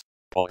Neurus.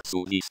 Por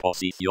su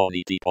disposición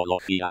y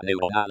tipología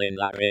neuronal en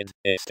la red,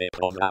 este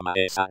programa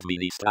es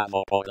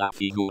administrado por la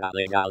figura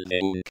legal de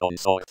un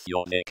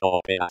consorcio de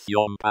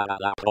cooperación para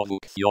la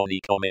producción y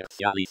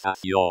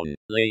comercialización.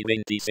 Ley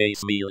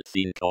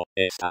 26.005.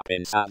 Está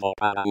pensado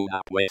para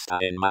una puesta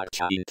en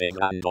marcha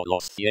integrando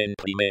los 100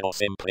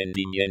 primeros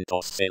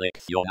emprendimientos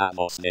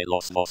seleccionados de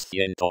los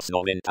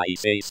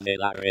 296 de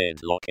la red,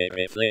 lo que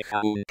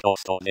refleja un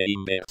costo de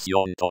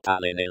inversión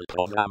total en el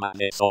programa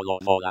de solo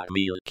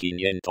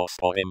 $1.500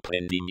 por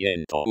emprendimiento,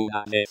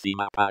 una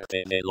décima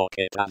parte de lo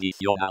que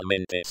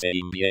tradicionalmente se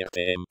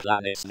invierte en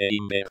planes de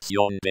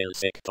inversión del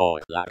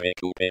sector. La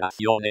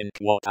recuperación en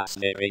cuotas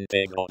de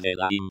reintegro de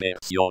la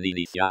inversión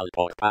inicial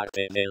por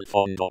parte del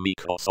Fondo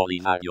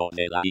Microsolidario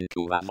de la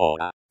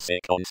incubadora se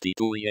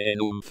constituye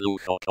en un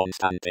flujo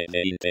constante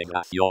de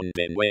integración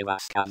de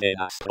nuevas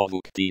cadenas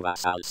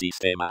productivas al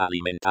sistema,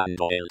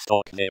 alimentando el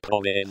stock de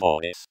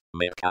proveedores,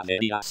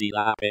 mercaderías y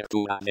la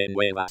apertura de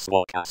nuevas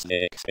bocas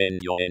de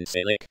expendio en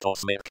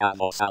selectos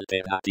mercados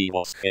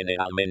alternativos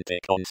generalmente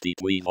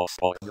constituidos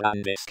por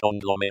grandes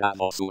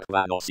conglomerados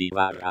urbanos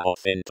o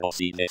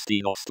centros y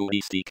destinos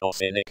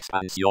turísticos en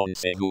expansión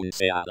según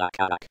sea la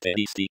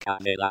característica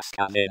de las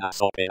cadenas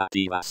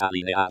operativas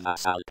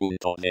alineadas al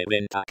punto de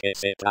venta que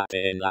se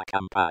trate en la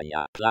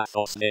campaña.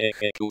 Plazos de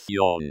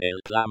ejecución. El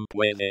plan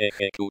puede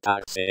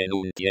ejecutarse en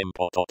un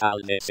tiempo total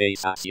de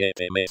 6 a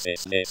 7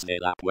 meses desde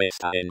la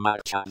puesta en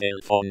marcha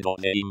del fondo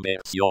de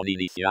inversión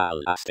inicial.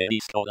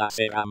 Las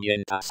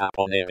herramientas a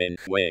poner en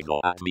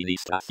juego.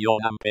 Administración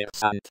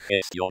 /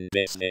 gestión.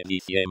 Desde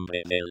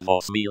diciembre del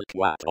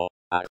 2004,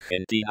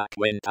 Argentina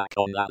cuenta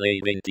con la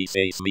Ley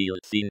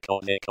 26.005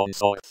 de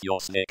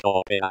consorcios de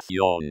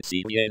cooperación.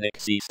 Si bien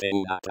existe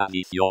una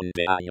tradición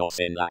de años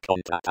en la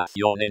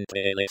contratación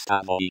entre el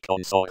Estado y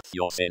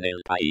consorcios en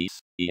el país,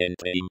 y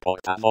entre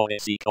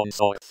importadores y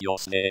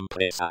consorcios de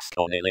empresas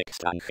con el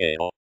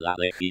extranjero, la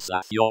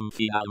legislación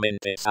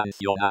finalmente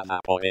sancionada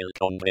por el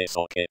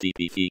Congreso que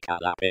tipifica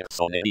la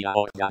personería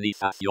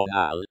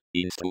organizacional,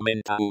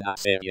 instrumenta una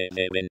serie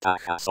de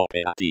ventajas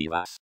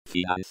operativas,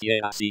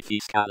 financieras y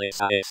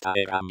fiscales a esta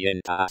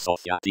herramienta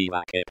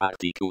asociativa que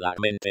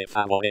particularmente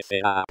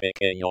favorecerá a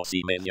pequeños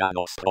y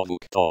medianos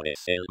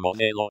productores. El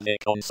modelo de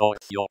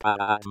consorcio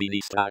para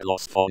administrar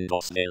los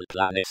fondos del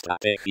Plan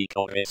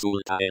Estratégico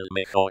resulta el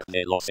mejor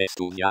de los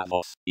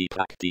estudiados y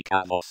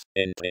practicados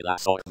entre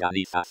las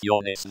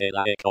organizaciones de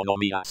la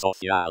economía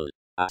social.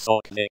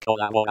 ASOC de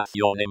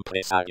Colaboración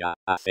Empresaria,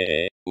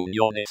 ACE,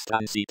 Uniones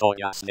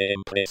Transitorias de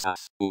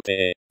Empresas,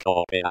 UTE,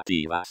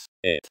 Cooperativas,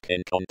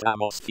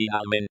 encontramos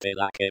finalmente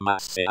la que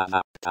más se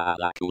adapta a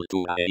la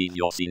cultura e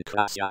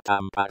idiosincrasia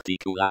tan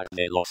particular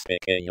de los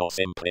pequeños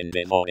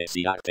emprendedores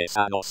y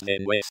artesanos de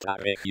nuestra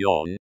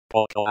región,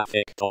 poco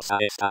afectos a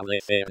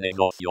establecer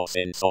negocios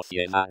en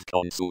sociedad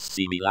con sus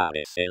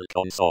similares. El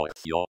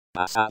consorcio,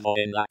 basado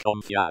en la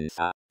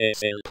confianza,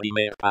 es el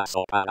primer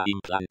paso para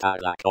implantar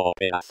la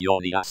cooperación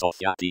y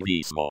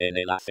asociativismo en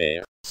el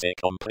hacer. Se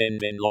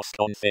comprenden los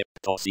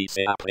conceptos y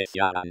se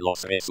apreciarán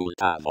los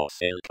resultados.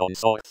 El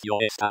consorcio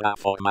estará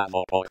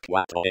formado por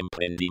 4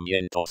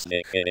 emprendimientos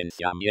de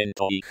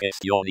gerenciamiento y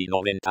gestión y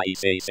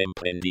 96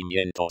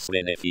 emprendimientos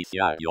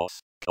beneficiarios,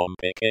 con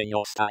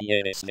pequeños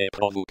talleres de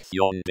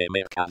producción de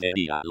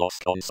mercadería. Los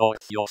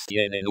consorcios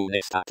tienen un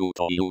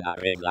estatuto y una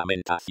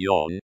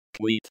reglamentación,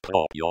 quid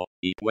propio,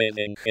 y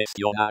pueden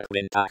gestionar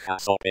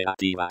ventajas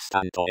operativas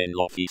tanto en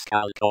lo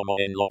fiscal como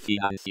en lo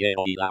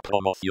financiero y la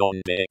promoción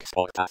de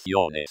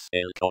exportaciones.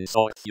 El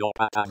consorcio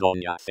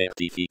Patagonia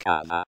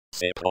Certificada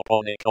se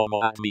propone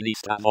como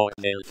administrador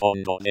del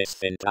fondo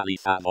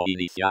descentralizado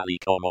inicial y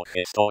como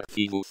gestor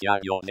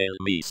fiduciario del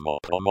mismo.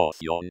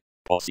 Promoción,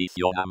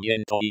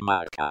 posicionamiento y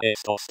marca.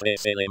 Estos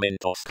 3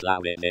 elementos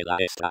clave de la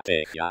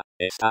estrategia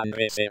están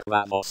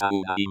reservados a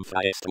una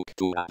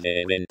infraestructura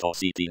de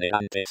eventos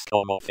itinerantes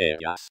como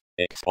ferias,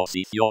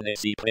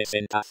 exposiciones y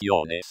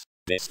presentaciones,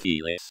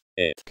 desfiles,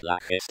 La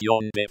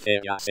gestión de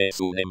ferias es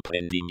un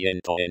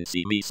emprendimiento en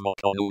sí mismo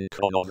con un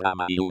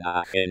cronograma y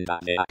una agenda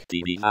de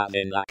actividad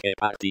en la que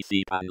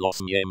participan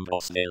los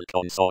miembros del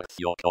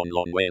consorcio con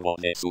lo nuevo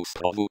de sus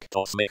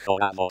productos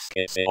mejorados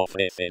que se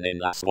ofrecen en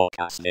las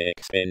bocas de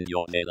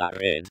expendio de la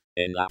red,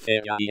 en la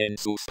feria y en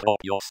sus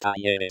propios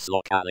talleres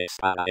locales.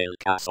 Para el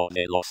caso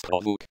de los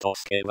productos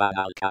que van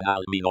al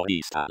canal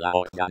minorista, la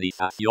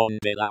organización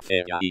de la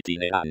feria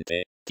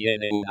itinerante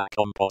tiene una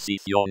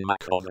composición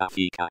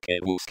macrográfica que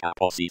busca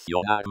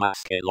posicionar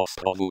más que los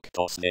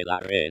productos de la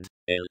red,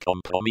 el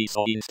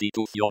compromiso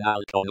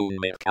institucional con un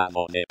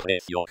mercado de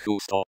precio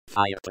justo,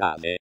 fair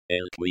trade,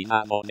 el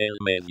cuidado del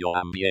medio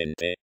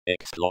ambiente,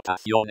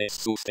 explotaciones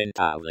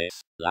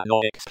sustentables, la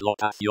no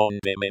explotación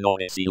de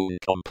menores y un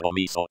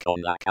compromiso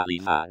con la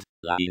calidad,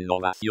 la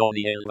innovación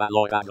y el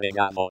valor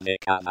agregado de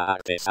cada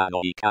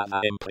artesano y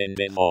cada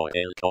emprendedor.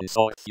 El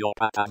consorcio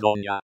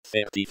Patagonia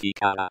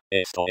certificará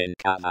esto en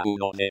cada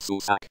uno de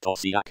sus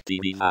actos y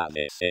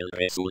actividades. El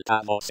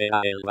resultado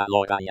será el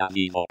valor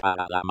añadido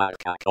para la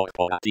marca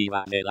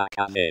corporativa de la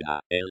cadena.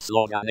 El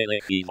slogan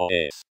elegido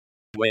es: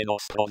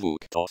 buenos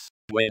productos,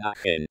 buena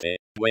gente,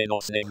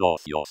 buenos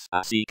negocios.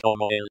 Así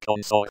como el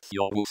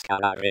consorcio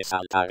buscará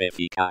resaltar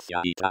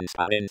eficacia y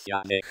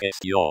transparencia de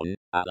gestión,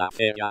 a la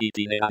feria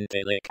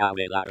itinerante le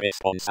cabe la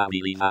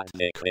responsabilidad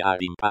de crear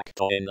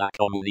impacto en la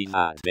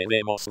comunidad.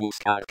 Debemos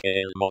buscar que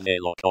el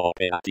modelo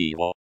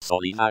cooperativo,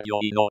 solidario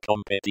y no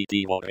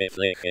competitivo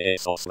refleje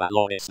esos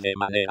valores de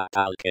manera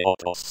tal que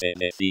otros se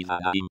decidan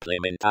a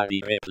implementar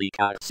y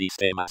replicar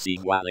sistemas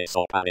iguales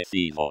o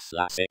parecidos.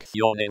 La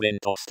sección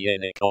eventos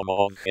tiene como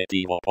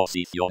objetivo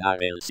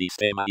posicionar el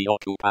sistema y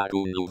ocupar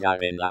un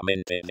lugar en la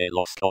mente de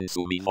los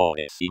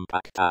consumidores.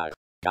 Impactar,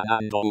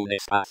 ganando un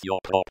espacio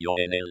propio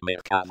en el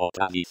mercado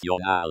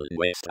tradicional.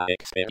 Nuestra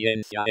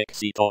experiencia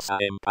exitosa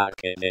en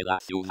Parque de la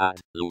Ciudad,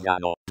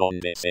 Lugano,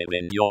 donde se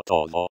vendió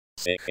todo,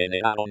 se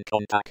generaron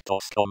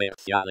contactos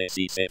comerciales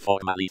y se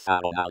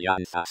formalizaron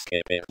alianzas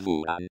que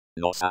perduran,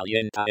 nos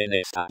alienta en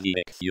esta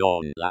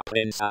dirección. La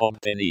prensa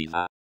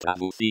obtenida,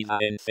 traducida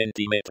en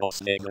centímetros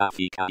de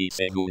gráfica y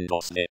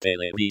segundos de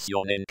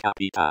televisión en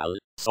capital,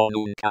 son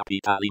un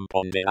capital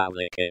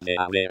imponderable que de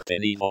haber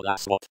tenido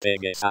las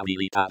bodegas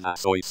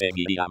habilitadas hoy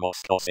seguiríamos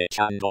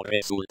cosechando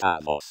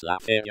resultados. La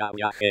feria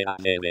viajera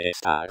debe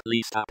estar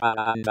lista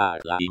para andar.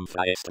 La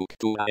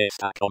infraestructura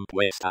está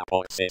compuesta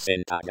por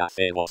 60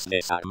 gazebos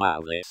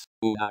desarmables,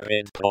 una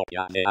red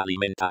propia de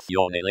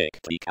alimentación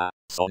eléctrica,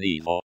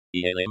 sonido,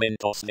 y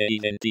elementos de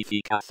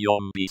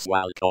identificación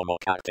visual como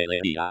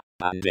cartelería,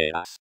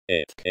 banderas,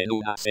 En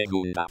una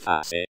segunda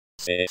fase,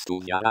 se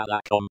estudiará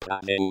la compra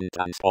de un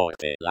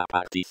transporte. La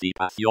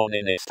participación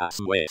en estas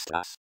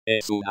muestras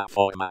es una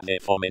forma de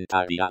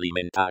fomentar y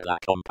alimentar la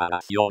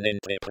comparación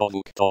entre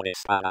productores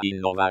para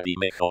innovar y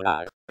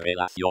mejorar,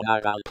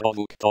 relacionar al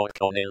productor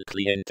con el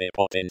cliente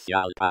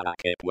potencial para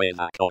que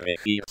pueda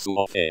corregir su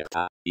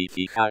oferta, y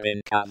fijar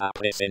en cada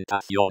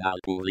presentación al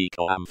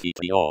público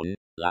anfitrión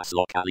las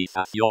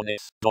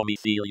localizaciones,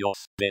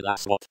 domicilios de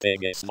las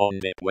bodegas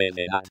donde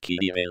pueden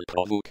adquirir el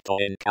producto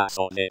en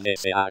caso de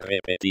desear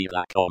repetir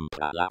la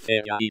compra. La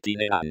feria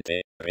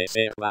itinerante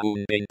reserva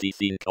un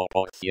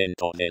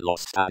 25% de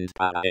los stands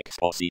para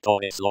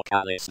expositores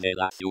locales de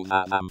la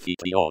ciudad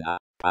anfitriona,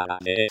 para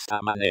de esta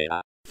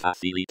manera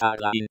facilitar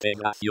la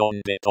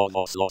integración de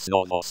todos los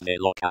nodos de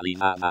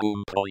localidad a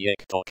un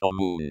proyecto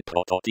común,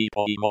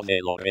 prototipo y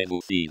modelo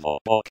reducido.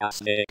 Bocas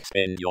de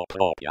expendio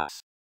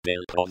propias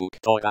del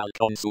productor al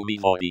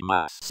consumidor y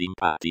más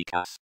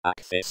simpáticas,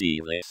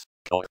 accesibles,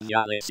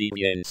 cordiales y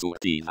bien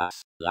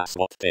surtidas. Las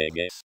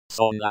bodegas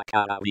son la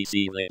cara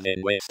visible de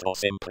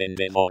nuestros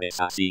emprendedores,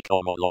 así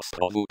como los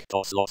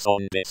productos lo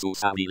son de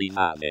sus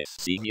habilidades.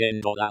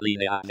 Siguiendo la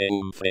línea de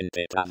un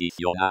frente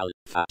tradicional,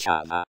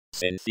 fachada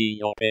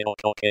sencillo pero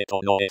coqueto,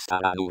 no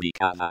estarán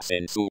ubicadas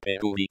en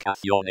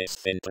superubicaciones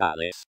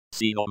centrales,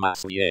 sino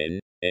más bien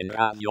en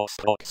radios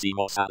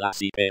próximos a las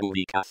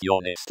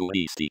hiperubicaciones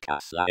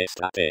turísticas. La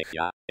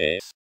estrategia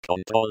es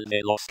control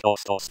de los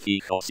costos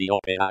fijos y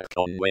operar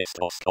con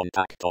nuestros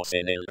contactos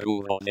en el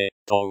rubro de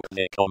tour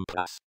de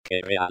compras,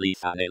 que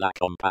realizan el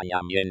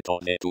acompañamiento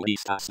de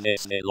turistas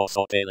desde los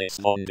hoteles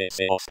donde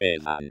se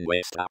hospedan.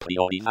 Nuestra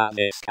prioridad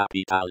es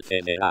Capital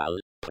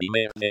Federal,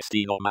 primer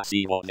destino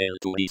masivo del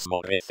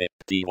turismo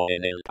receptivo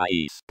en el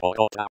país.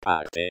 Por otra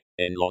parte,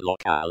 en lo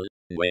local,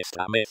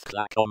 nuestra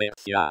mezcla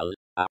comercial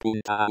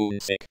apunta a un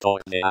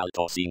sector de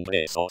altos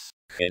ingresos,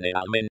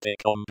 generalmente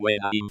con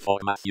buena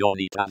información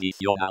y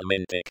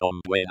tradicionalmente con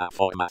buena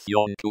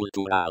formación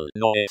cultural.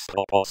 No es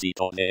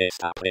propósito de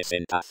esta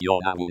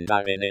presentación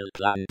abundar en el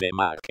plan de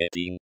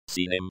marketing.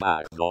 Sin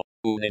embargo,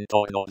 un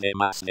entorno de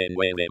más de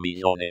 9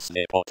 millones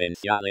de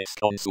potenciales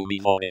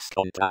consumidores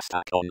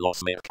contrasta con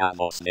los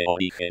mercados de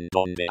origen,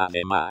 donde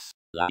además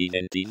la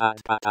identidad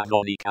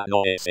patagónica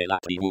no es el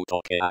atributo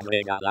que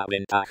agrega la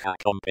ventaja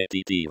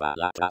competitiva.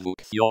 La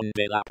traducción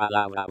de la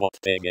palabra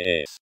bodega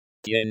es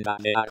tienda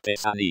de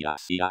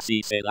artesanías, y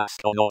así se las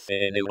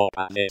conoce en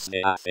Europa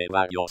desde hace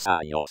varios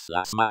años.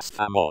 Las más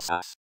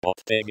famosas,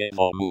 bodega del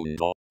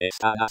mundo,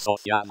 están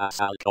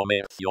asociadas al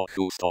comercio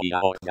justo y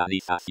a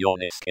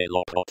organizaciones que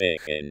lo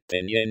protegen.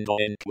 Teniendo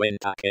en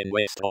cuenta que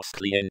nuestros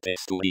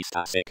clientes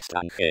turistas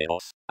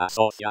extranjeros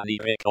asocian y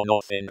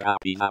reconocen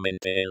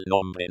rápidamente el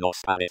nombre, nos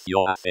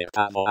pareció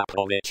acertado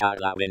aprovechar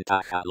la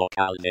ventaja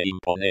local de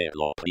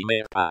imponerlo.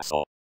 Primer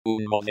paso: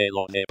 un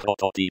modelo de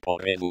prototipo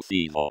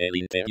reducido. El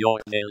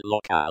interior del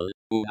local,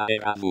 una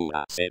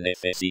herradura. Se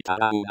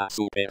necesitará una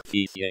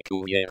superficie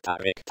cubierta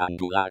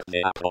rectangular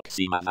de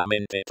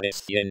aproximadamente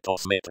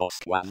 300 metros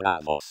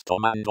cuadrados.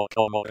 Tomando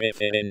como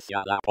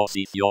referencia la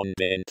posición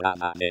de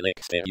entrada del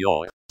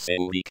exterior, se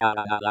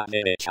ubicarán a la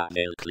derecha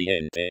del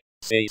cliente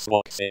 6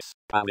 boxes,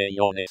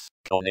 pabellones,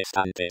 con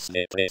estantes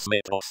de 3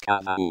 metros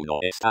cada uno.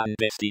 Están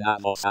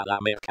destinados a la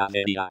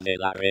mercadería de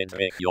la red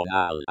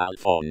regional. Al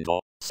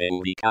fondo se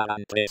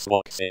ubicarán 3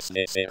 boxes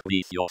de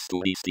servicios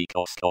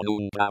turísticos con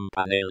un gran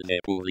panel de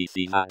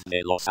publicidad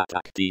de los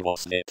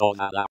atractivos de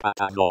toda la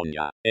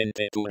Patagonia.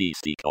 Ente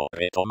turístico.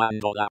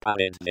 Retomando la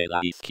pared de la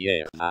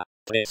izquierda,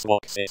 3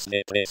 boxes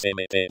de 3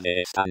 mt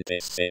de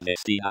estantes se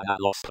destinan a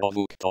los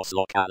productos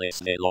locales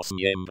de los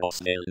miembros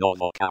del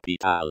nodo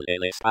capital.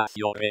 El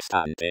espacio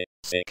restante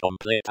se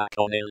completa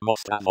con el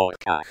mostrador,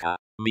 caja,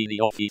 mini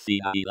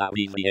oficina y la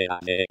vidriera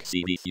de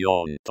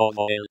exhibición.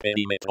 Todo el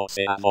perímetro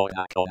se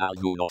adorna con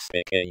algunos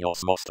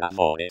pequeños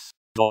mostradores,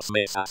 2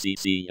 mesas y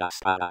sillas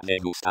para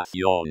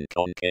degustación.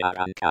 Con que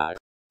arrancar.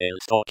 El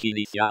stock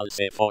inicial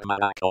se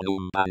formará con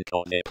un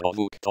banco de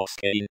productos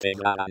que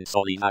integrarán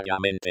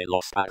solidariamente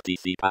los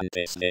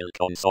participantes del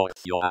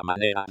consorcio a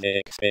manera de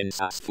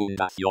expensas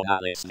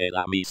fundacionales, de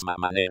la misma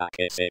manera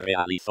que se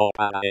realizó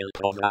para el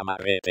programa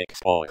Red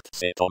Export.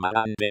 Se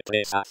tomarán de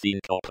 3 a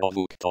 5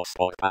 productos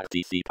por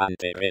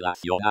participante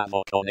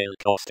relacionado con el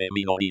coste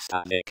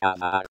minorista de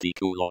cada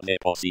artículo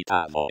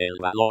depositado. El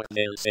valor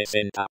del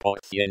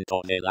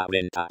 60% de la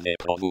venta de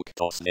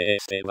productos de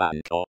este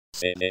banco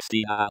se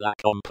destina a la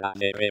compra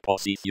de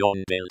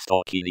reposición del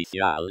stock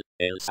inicial.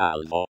 El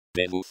saldo,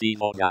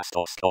 deducido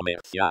gastos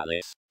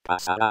comerciales,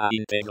 pasará a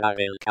integrar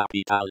el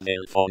capital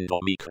del Fondo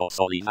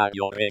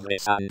Microsolidario,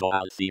 regresando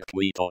al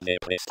circuito de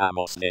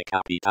préstamos de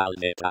capital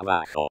de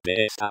trabajo.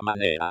 De esta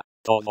manera,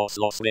 todos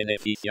los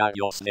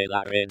beneficiarios de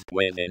la red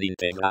pueden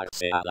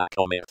integrarse a la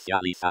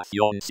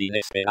comercialización sin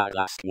esperar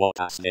las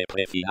cuotas de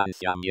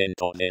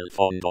prefinanciamiento del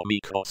Fondo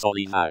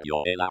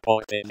Microsolidario. El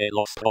aporte de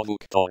los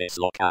productores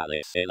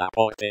locales. El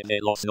aporte de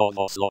los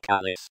nodos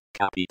locales,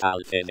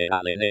 Capital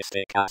Federal en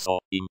este caso,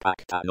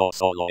 impacta no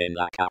solo en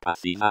la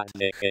capacidad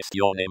de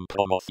gestión en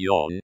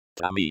promoción,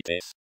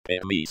 trámites,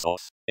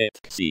 permisos,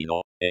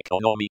 sino,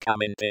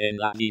 económicamente en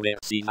la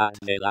diversidad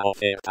de la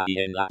oferta y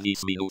en la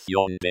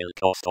disminución del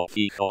costo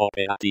fijo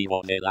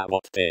operativo de la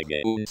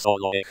botella. Un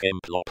solo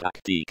ejemplo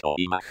práctico.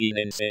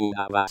 Imagínense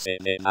una base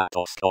de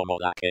datos como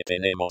la que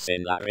tenemos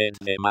en la red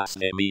de más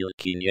de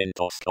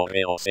 1500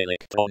 correos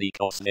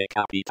electrónicos de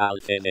Capital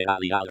Federal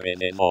y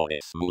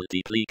alrededores.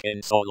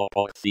 Multipliquen solo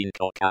por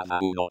 5 cada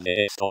uno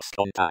de estos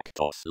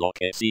contactos. Lo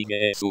que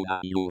sigue es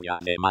una lluvia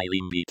de mail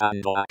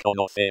invitando a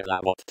conocer la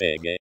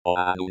botella, o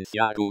a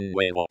anunciar un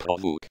nuevo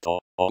producto,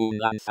 o un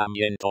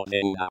lanzamiento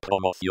de una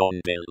promoción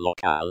del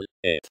local.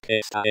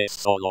 Esta es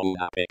solo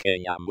una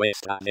pequeña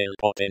muestra del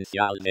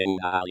potencial de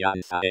una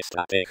alianza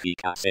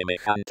estratégica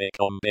semejante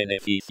con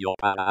beneficio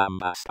para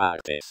ambas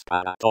partes.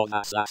 Para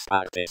todas las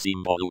partes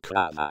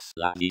involucradas,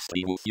 la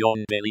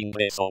distribución del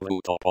ingreso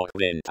bruto por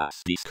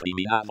ventas,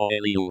 discriminado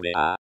el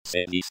IVA,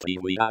 se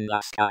distribuirán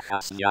las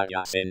cajas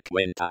diarias en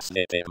cuentas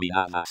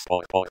determinadas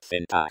por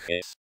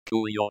porcentajes,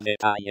 cuyo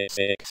detalle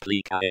se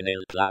explica en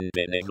el plan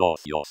de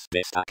negocios.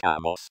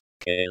 Destacamos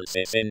que el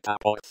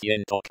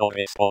 60%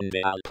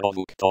 corresponde al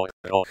productor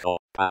rojo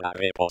para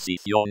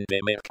reposición de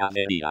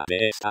mercadería.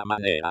 De esta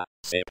manera,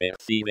 se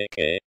percibe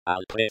que,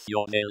 al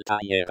precio del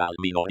taller al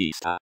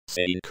minorista,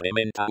 se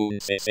incrementa un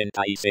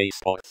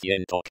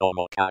 66%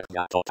 como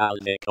carga total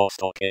de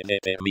costo que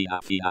determina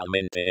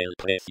finalmente el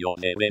precio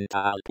de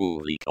venta al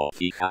público.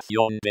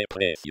 Fijación de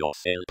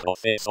precios. El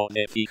proceso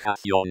de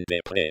fijación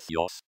de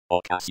precios,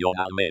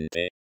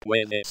 ocasionalmente,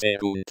 puede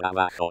ser un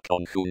trabajo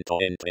conjunto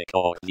entre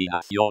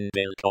coordinación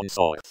del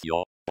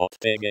consorcio,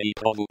 botella y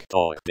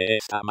productor. De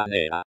esta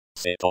manera,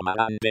 se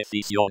tomarán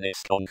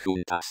decisiones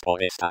conjuntas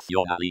por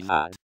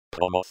estacionalidad,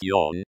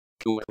 promoción,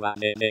 curva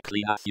de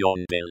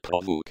declinación del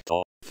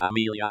producto,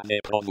 familia de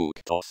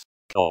productos,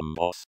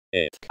 combos,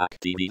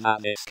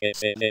 actividades que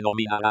se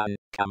denominarán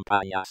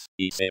campañas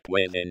y se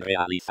pueden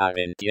realizar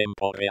en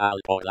tiempo real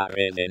por la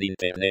red en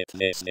Internet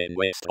desde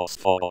nuestros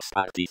foros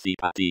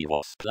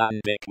participativos.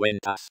 Plan de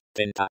cuentas,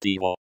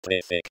 tentativo,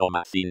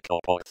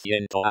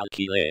 13,5%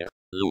 alquiler,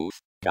 luz,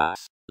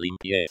 gas,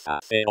 limpieza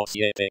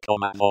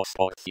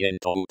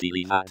 0,7,2%,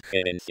 utilidad,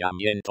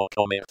 gerenciamiento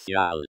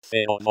comercial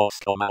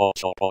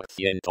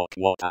 0,2,8%,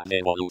 cuota de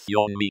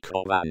evolución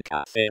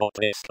microbanca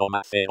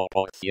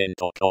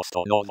 0,3,0%,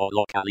 costo nodo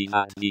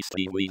localidad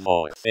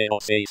distribuidor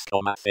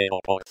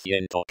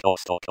 0,6,0%,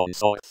 costo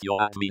consorcio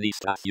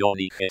administración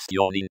y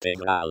gestión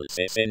integral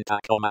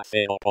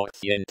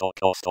 60,0%,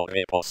 costo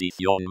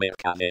reposición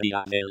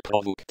mercadería del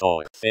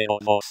productor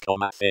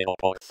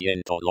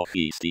 0,2,0%,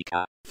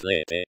 logística,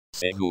 flete,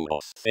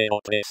 seguros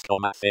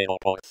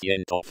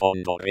 0,3,0%,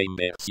 fondo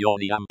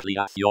reinversión y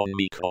ampliación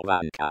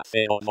microbanca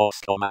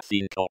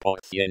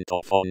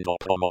 0,2,5%, fondo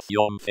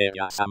promoción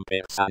ferias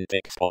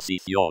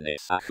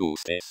exposiciones,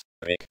 ajustes,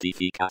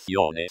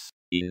 rectificaciones,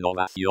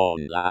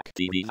 innovación. La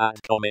actividad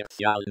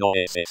comercial no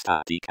es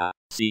estática,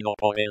 sino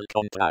por el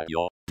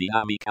contrario,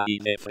 dinámica y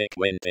de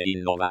frecuente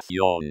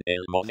innovación.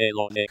 El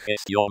modelo de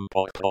gestión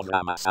por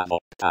programas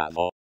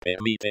adoptado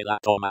permite la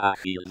toma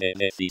ágil de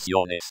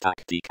decisiones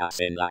tácticas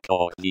en la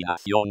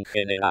coordinación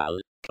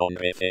general, con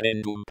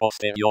referéndum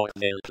posterior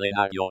del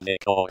plenario de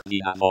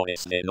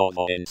coordinadores de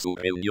nodo en su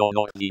reunión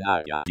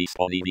ordinaria.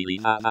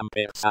 Disponibilidad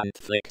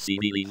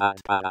flexibilidad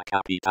para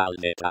capital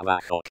de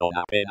trabajo con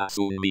apenas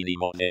un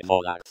mínimo de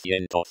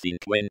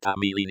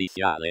 $150,000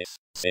 iniciales.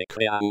 Se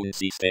crea un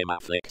sistema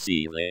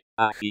flexible,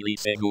 ágil y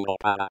seguro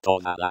para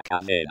toda la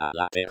cadena.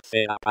 La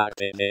tercera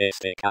parte de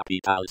este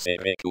capital se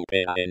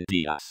recupera en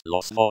días.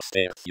 Los 2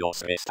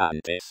 tercios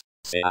restantes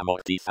se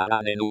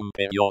amortizarán en un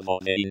periodo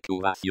de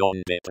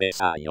incubación de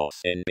 3 años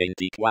en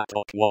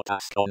 24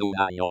 cuotas con un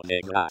año de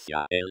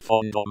gracia. El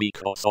Fondo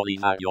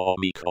Microsolidario o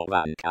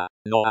Microbanca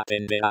no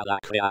atenderá la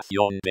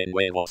creación de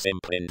nuevos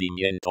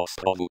emprendimientos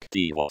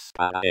productivos.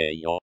 Para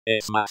ello,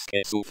 es más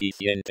que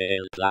suficiente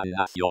el Plan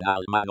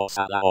Nacional Manos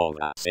a la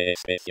Obra. Se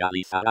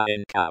especializará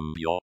en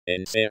cambio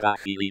en ser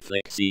ágil y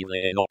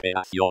flexible en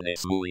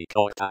operaciones muy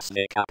cortas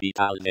de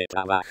capital de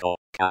trabajo,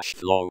 cash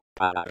flow,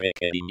 para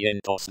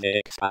requerimientos de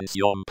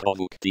expansión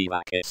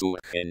productiva que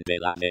surgen de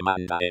la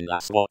demanda en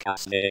las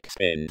bocas de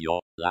expendio,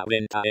 la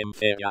venta en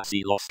ferias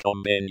y los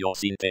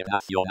convenios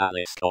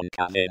internacionales con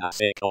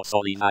cadenas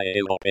ecosolidae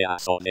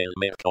europeas o del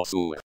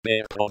Mercosur.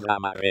 Ver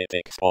programa Red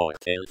Export.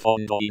 El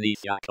fondo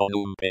inicia con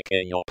un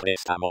pequeño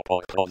préstamo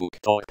por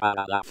productor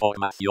para la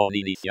formación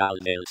inicial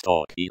del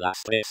stock y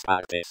las 3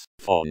 partes,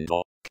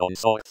 fondo,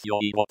 consorcio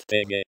y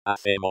botella,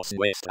 hacemos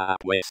nuestra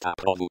apuesta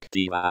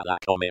productiva a la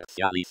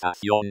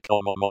comercialización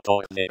como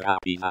motor de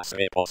rápidas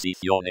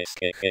reposiciones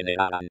que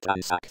generarán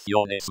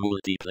transacciones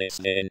múltiples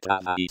de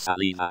entrada y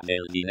salida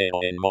del dinero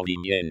en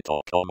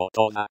movimiento. Como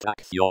toda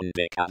tracción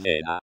de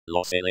cadena,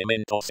 los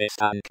elementos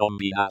están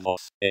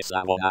combinados,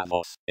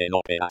 eslabonados, en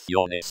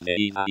operaciones de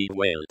ida y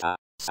vuelta,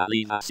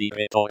 salidas y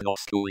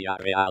retornos cuya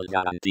real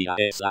garantía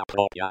es la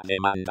propia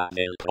demanda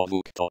del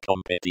producto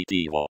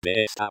competitivo.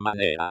 De esta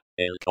manera,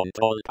 el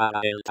control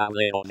para el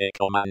tablero de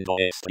comando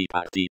es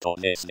tripartito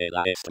desde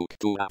la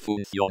estructura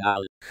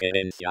funcional,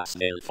 gerencias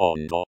del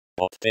fondo,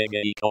 botpegue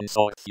y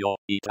consorcio,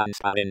 y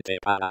transparente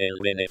para el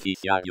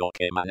beneficiario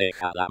que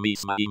maneja la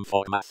misma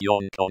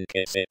información con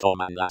que se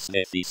toman las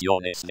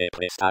decisiones de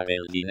prestar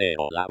el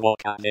dinero. La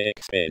boca de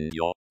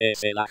expendio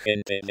es el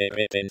agente de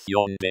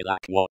retención de la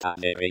cuota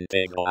de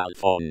reintegro al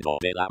fondo.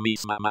 De la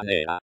misma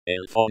manera,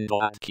 el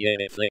fondo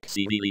adquiere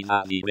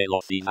flexibilidad y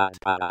velocidad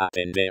para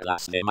atender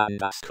las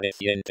demandas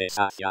crecientes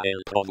hacia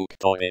el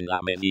productor en la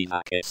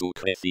medida que su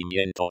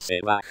crecimiento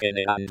se va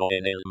generando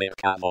en el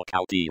mercado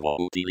cautivo.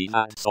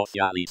 Utilidad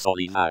social y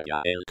solidaria.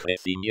 El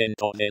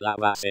crecimiento de la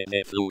base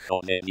de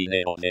flujo de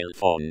dinero del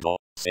fondo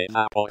se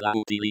da por la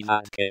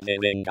utilidad que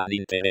devengan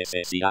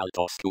intereses y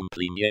altos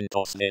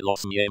cumplimientos de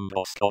los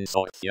miembros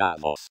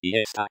consorciados, y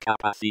esta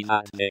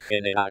capacidad de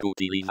generar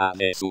utilidad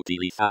es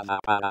utilizada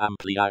para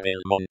ampliar el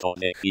monto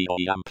de giro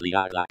y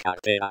ampliar la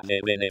cartera de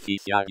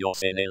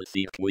beneficiarios en el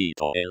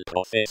circuito. El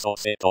proceso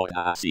se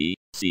torna así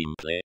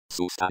simple,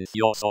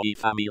 sustancioso y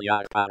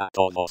familiar para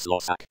todos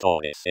los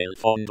actores. El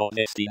fondo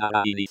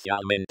destinará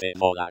inicialmente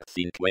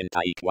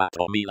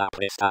 $54,000 a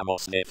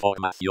préstamos de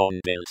formación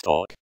del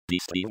stock,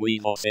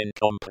 distribuidos en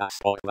compras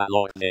por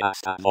valor de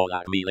hasta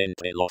 $1,000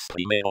 entre los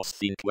primeros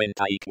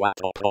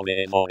 54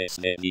 proveedores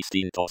de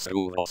distintos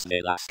rubros de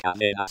las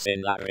cadenas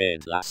en la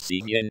red. Las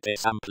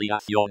siguientes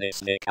ampliaciones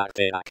de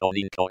cartera con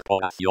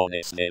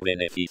incorporaciones de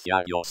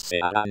beneficiarios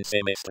se harán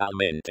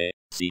semestralmente,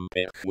 sin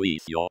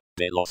perjuicio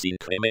de los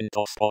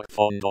incrementos por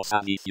fondos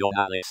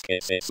adicionales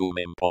que se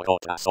sumen por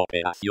otras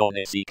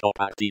operaciones y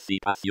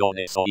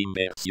coparticipaciones o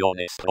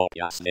inversiones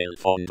propias del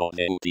fondo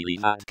de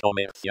utilidad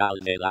comercial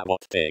de la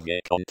botpegue.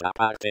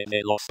 Contraparte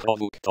de los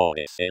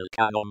productores. El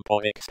canon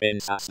por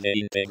expensas de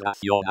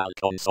integración al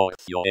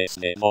consorcio es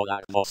de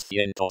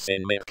 $200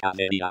 en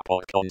mercadería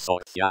por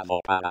consorciado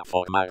para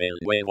formar el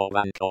nuevo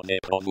banco de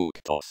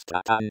productos.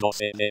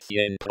 Tratándose de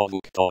 100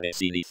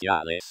 productores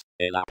iniciales,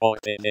 el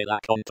aporte de la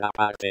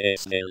contraparte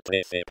es del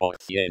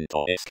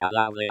 13%,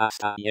 escalable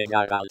hasta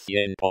llegar al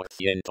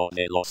 100%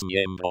 de los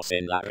miembros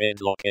en la red,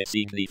 lo que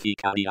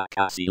significaría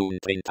casi un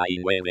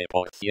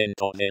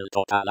 39% del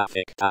total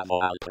afectado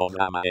al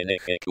programa en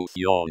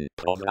ejecución.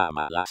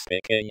 Programa. Las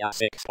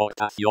pequeñas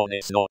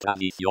exportaciones no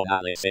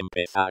tradicionales.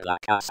 Empezar la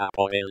casa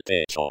por el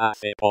techo.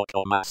 Hace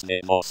poco más de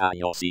 2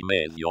 años y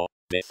medio,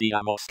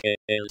 decíamos que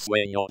el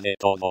sueño de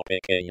todo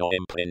pequeño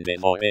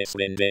emprendedor es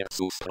vender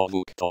sus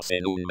productos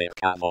en un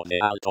mercado de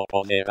alto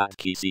poder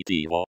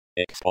adquisitivo,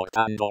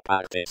 exportando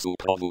parte su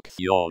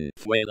producción.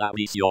 Fue la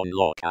visión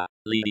loca,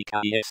 lírica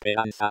y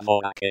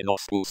esperanzadora que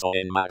nos puso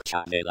en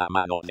marcha de la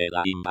mano de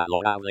la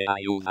invalorable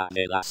ayuda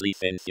de las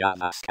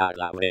licenciadas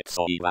Carla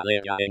Brezzo y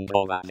Valeria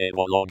Engrova de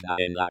Bologna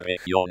en la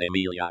región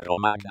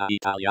Emilia-Romagna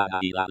italiana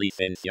y la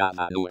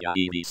licenciada Nuria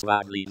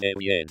Ibisbagli de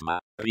Viedma,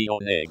 Río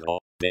Negro,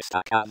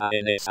 destacada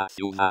en esa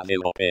ciudad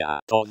europea.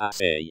 Todas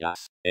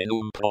ellas, en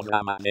un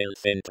programa del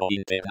Centro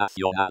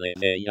Internacional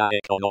de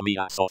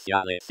Economía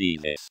Social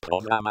CIDES,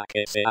 programa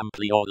que se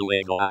amplió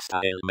luego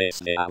hasta el mes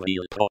de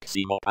abril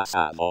próximo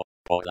pasado,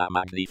 por la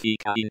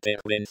magnífica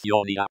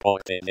intervención y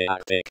aporte de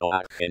Arteco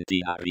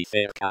Argentina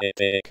Ricerca e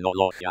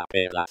Tecnologia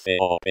per la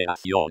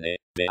Cooperazione,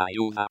 de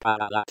ayuda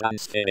para la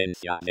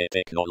transferencia de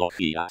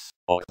tecnologías,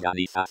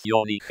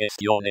 organización y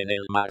gestión en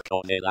el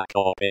marco de la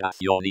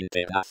cooperación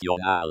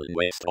internacional.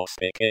 Nuestros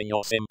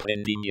pequeños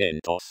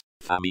emprendimientos,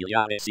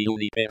 familiares y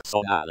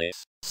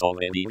unipersonales,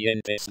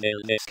 sobrevivientes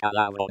del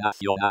descalabro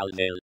nacional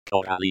del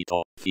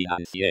corralito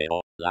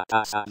financiero, la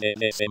tasa de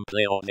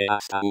desempleo de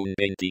hasta un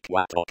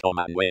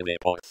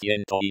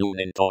 24,9% y un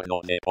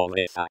entorno de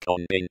pobreza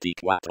con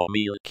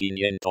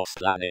 24.500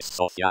 planes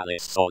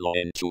sociales solo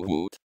en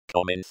Chubut.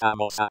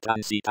 Comenzamos a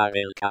transitar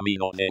el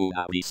camino de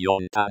una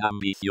visión tan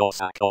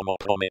ambiciosa como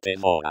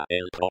prometedora.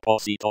 El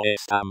propósito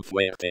es tan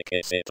fuerte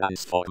que se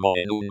transformó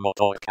en un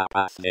motor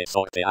capaz de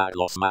sortear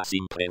los más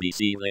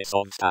imprevisibles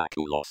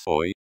obstáculos.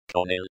 Hoy,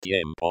 con el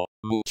tiempo,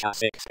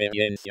 muchas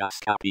experiencias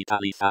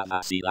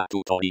capitalizadas y la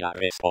tutoría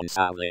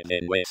responsable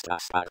de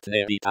nuestras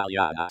partner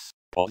italianas,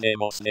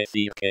 podemos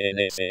decir que en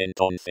ese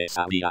entonces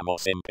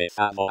habíamos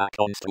empezado a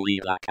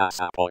construir la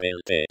casa por el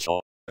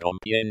techo,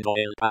 rompiendo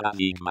el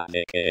paradigma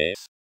de que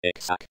es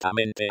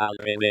exactamente al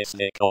revés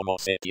de cómo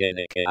se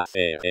tiene que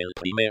hacer. El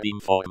primer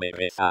informe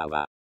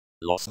rezaba: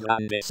 los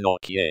grandes no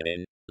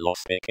quieren, los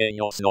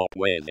pequeños no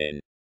pueden.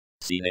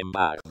 Sin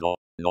embargo,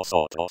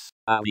 nosotros,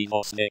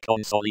 ávidos de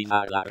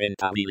consolidar la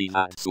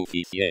rentabilidad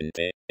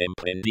suficiente,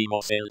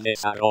 emprendimos el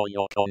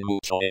desarrollo con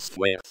mucho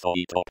esfuerzo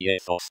y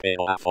tropiezos,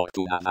 pero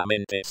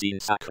afortunadamente sin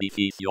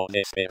sacrificio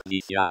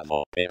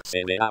desperdiciado.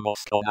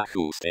 Perseveramos con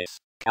ajustes,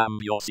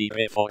 cambios y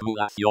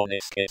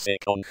reformulaciones que se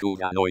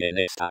conjugan hoy en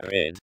esta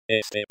red,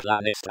 este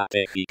plan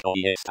estratégico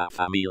y esta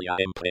familia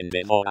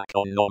emprendedora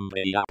con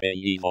nombre y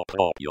apellido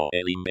propio.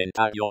 El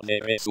inventario de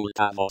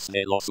resultados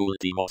de los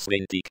últimos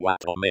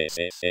 24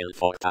 meses. El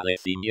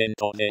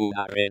fortalecimiento de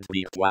una red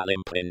virtual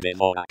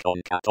emprendedora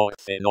con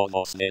 14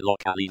 nodos de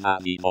localidad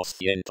y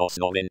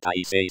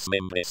 296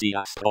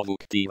 membresías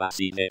productivas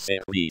y de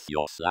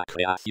servicios. La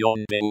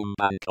creación de un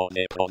banco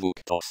de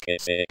productos que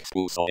se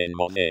expuso en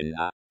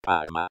Modena,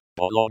 Parma,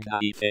 Bologna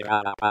y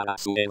Ferrara para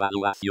su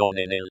evaluación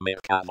en el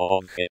mercado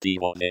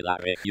objetivo de la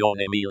región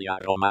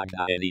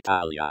Emilia-Romagna en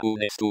Italia.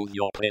 Un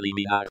estudio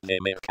preliminar de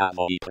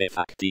mercado y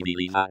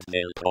prefactibilidad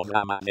del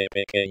programa de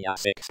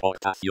pequeñas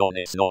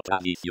exportaciones no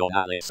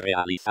tradicionales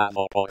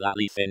realizado por la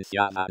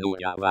licenciada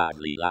Nuria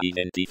Bagli. La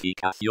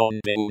identificación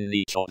de un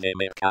nicho de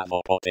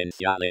mercado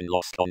potencial en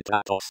los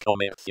contratos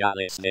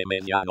comerciales de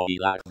mediano y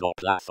largo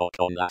plazo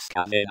con las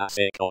cadenas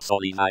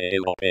eco-solidae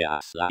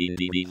europeas. La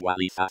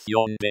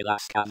individualización de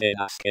las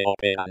cadenas que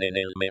operan en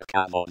el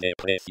mercado de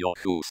precio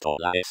justo.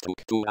 La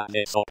estructura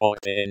de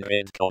soporte en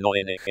red con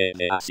ONG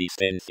de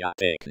asistencia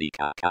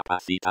técnica.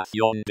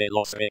 Capacitación de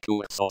los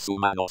recursos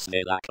humanos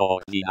de la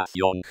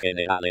coordinación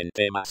general en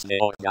temas de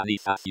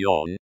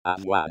organización,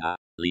 aduana,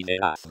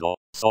 liderazgo,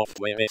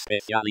 software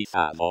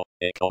especializado,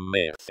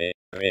 e-commerce,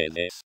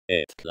 redes,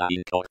 la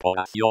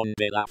incorporación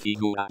de la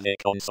figura de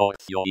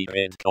consorcio y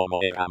red como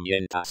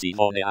herramientas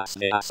idóneas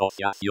de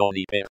asociación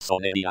y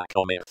personería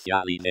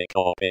comercial y de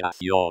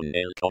cooperación.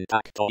 El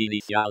contacto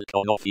inicial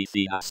con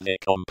oficinas de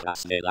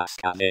compras de las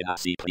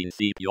cadenas y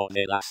principio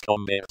de las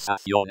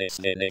conversaciones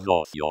de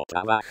negocio.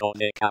 Trabajo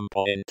de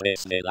campo en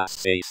 3 de las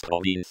 6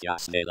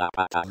 provincias de la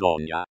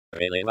Patagonia,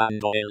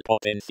 relevando el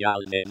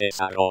potencial de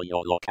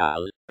desarrollo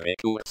local,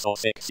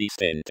 recursos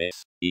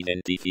existentes,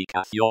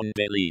 identificación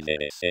de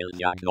líderes, el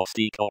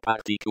diagnóstico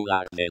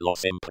particular de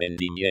los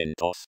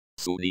emprendimientos,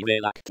 su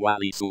nivel actual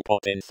y su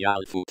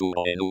potencial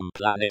futuro en un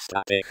plan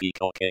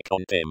estratégico que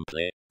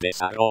contemple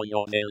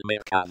desarrollo del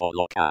mercado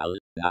local,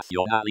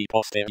 nacional y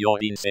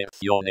posterior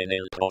inserción en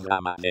el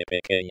programa de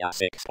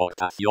pequeñas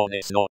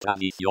exportaciones no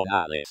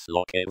tradicionales.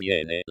 Lo que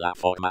viene, la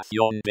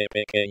formación de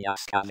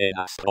pequeñas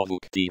cadenas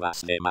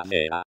productivas de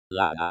madera,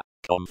 lana,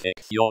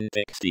 confección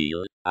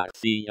textil,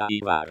 arcilla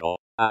y barro,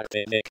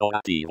 arte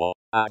decorativo,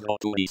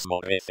 agroturismo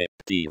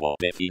receptivo.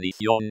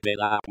 Definición de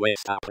la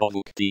apuesta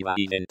productiva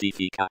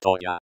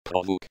identificatoria,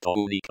 producto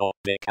único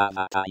de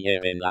cada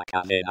taller en la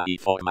cadena y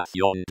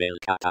formación del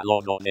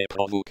catálogo de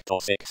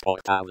productos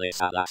exportables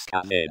a las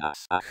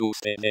cadenas.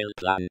 Ajuste del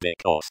plan de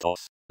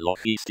costos,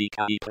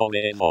 logística y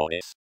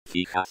proveedores,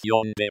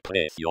 fijación de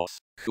precios,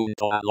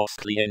 junto a los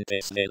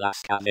clientes de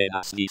las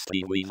cadenas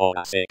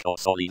distribuidoras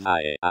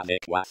eco-solidae.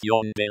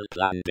 Adecuación del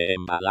plan de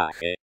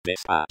embalaje,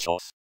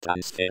 despachos,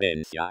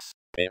 transferencias,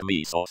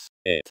 permisos,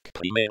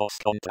 primeros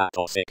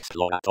contratos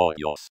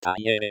exploratorios,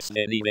 talleres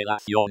de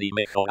nivelación y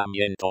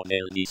mejoramiento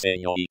del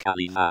diseño y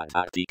calidad,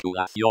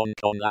 articulación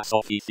con las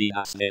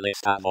oficinas del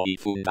Estado y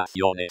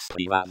fundaciones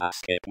privadas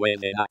que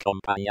pueden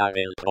acompañar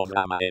el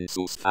programa en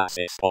sus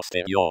fases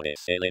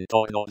posteriores. El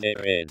entorno de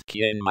red,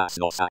 ¿quién más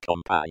nos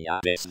acompaña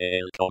desde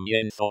el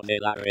comienzo de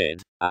la red?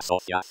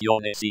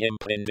 Asociaciones y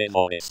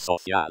emprendedores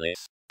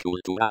sociales,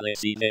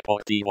 culturales y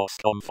deportivos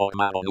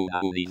conformaron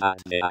una unidad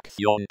de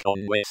acción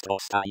con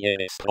nuestros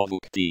talleres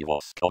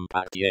productivos,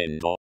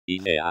 compartiendo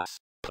ideas,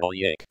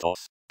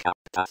 proyectos,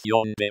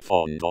 captación de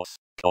fondos,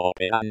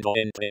 cooperando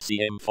entre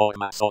sí en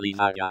forma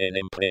solidaria en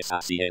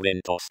empresas y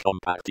eventos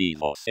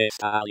compartidos.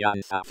 Esta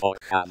alianza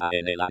forjada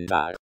en el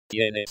andar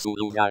tiene su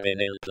lugar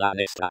en el plan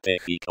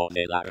estratégico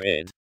de la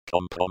red,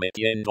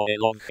 comprometiendo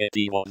el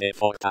objetivo de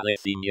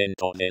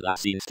fortalecimiento de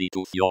las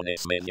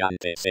instituciones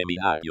mediante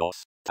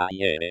seminarios,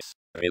 talleres,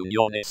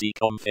 reuniones y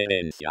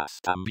conferencias.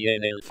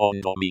 También el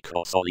Fondo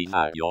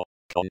Microsolidario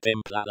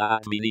contempla la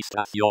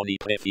administración y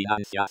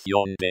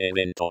prefinanciación de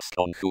eventos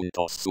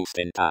conjuntos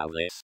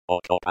sustentables, o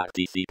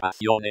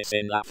coparticipaciones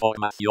en la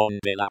formación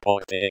del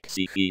aporte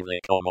exigible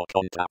como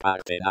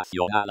contraparte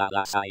nacional a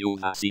las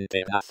ayudas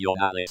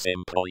internacionales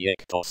en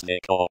proyectos de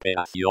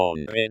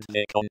cooperación. Red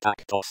de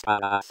contactos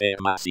para hacer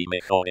más y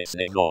mejores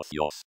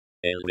negocios.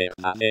 El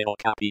verdadero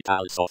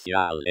capital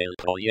social del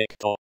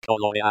proyecto,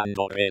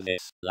 Coloreando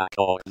Redes, la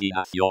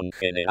coordinación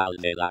general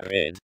de la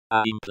red,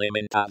 ha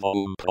implementado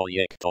un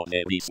proyecto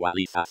de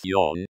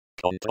visualización,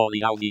 control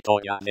y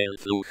auditoría del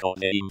flujo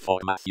de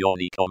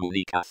información y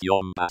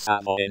comunicación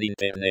basado en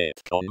Internet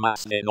con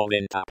más de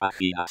 90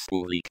 páginas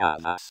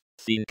publicadas,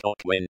 5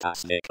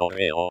 cuentas de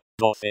correo,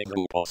 12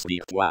 grupos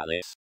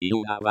virtuales, y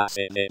una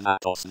base de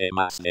datos de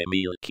más de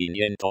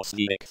 1500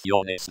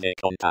 direcciones de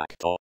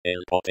contacto.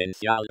 El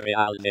potencial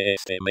real de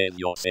este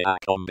medio se ha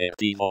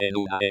convertido en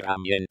una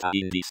herramienta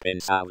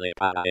indispensable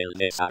para el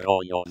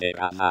desarrollo de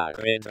Radar.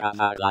 Red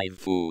Radar Live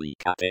Full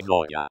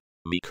categoría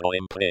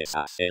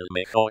microempresas, el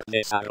mejor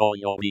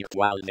desarrollo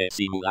virtual de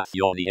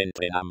simulación y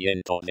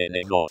entrenamiento de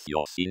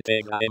negocios.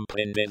 Integra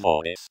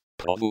emprendedores,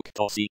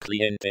 productos y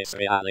clientes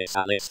reales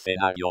al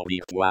escenario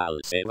virtual.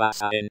 Se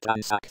basa en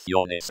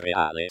transacciones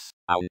reales,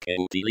 aunque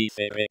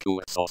utilice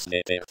recursos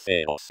de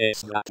terceros.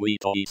 Es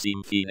gratuito y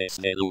sin fines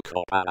de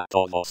lucro para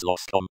todos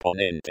los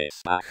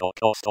componentes. Bajo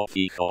costo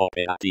fijo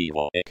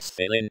operativo.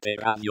 Excelente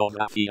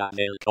radiografía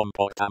del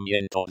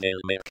comportamiento del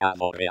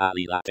mercado real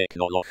y la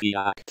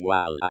tecnología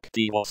actual.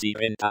 Activos y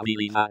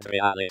rentabilidad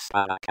reales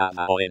para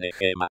cada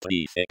ONG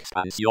matriz.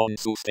 Expansión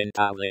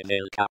sustentable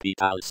del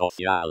capital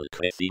social.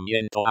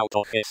 Crecimiento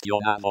autogestionado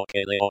mencionamos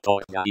que le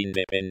otorga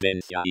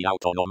independencia y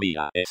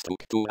autonomía,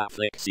 estructura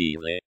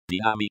flexible,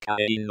 dinámica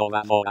e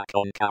innovadora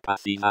con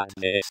capacidad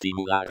de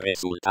estimular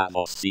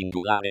resultados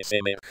singulares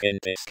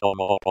emergentes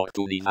como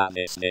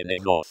oportunidades de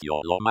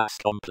negocio. Lo más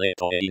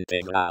completo e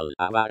integral,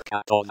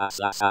 abarca todas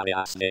las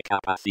áreas de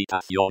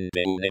capacitación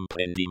de un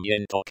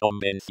emprendimiento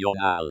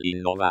convencional.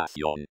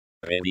 Innovación.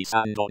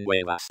 Revisando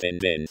nuevas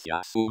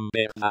tendencias, un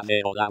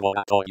verdadero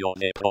laboratorio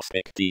de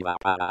prospectiva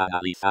para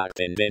analizar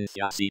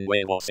tendencias y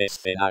nuevos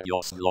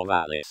escenarios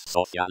globales,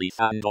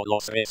 socializando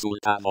los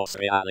resultados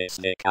reales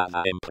de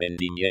cada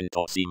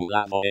emprendimiento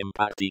simulado en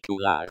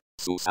particular,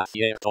 sus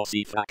aciertos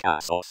y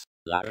fracasos.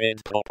 La red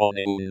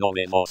propone un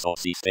novedoso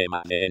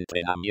sistema de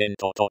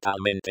entrenamiento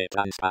totalmente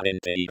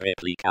transparente y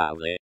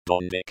replicable,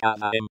 donde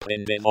cada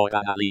emprendedor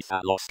analiza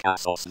los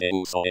casos de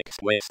uso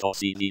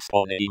expuestos y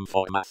dispone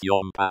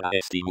información para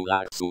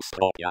estimular sus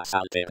propias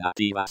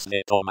alternativas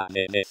de toma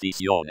de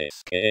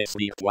decisiones. ¿Qué es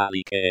virtual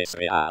y qué es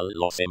real?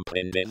 Los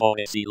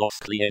emprendedores y los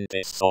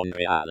clientes son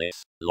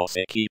reales. Los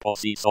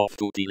equipos y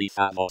software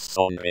utilizados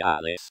son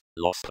reales,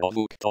 los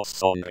productos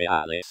son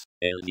reales,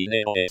 el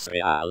dinero es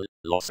real,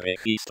 los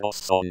registros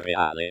son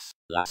reales,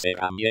 las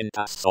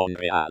herramientas son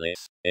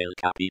reales, el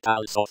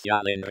capital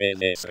social en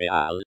red es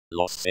real,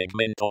 los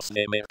segmentos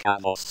de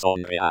mercado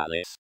son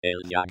reales, el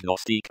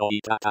diagnóstico y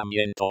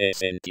tratamiento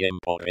es en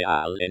tiempo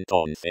real.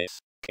 Entonces,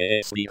 ¿qué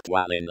es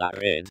virtual en la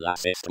red?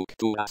 Las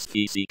estructuras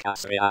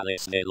físicas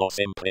reales de los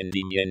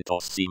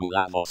emprendimientos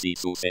simulados y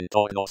sus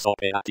entornos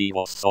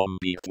operativos son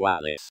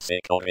virtuales. Se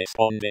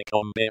corresponde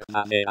con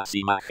verdaderas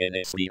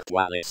imágenes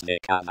virtuales de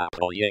cada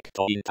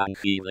proyecto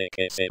intangible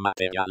que se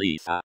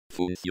materializa,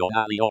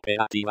 funcional y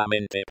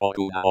operativamente por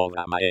una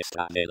obra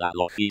maestra de la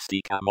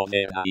logística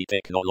moderna y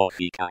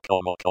tecnológica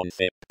como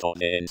concepto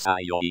de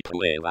ensayo y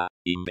prueba,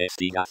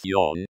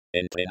 investigación,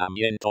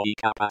 entrenamiento y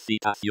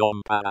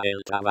capacitación para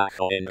el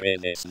trabajo en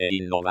redes de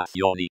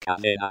innovación y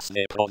cadenas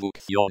de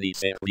producción y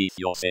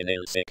servicios en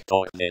el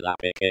sector de la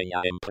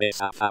pequeña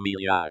empresa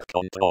familiar.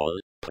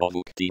 Control,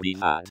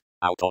 productividad,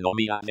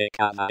 autonomía de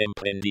cada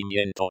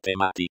emprendimiento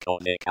temático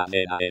de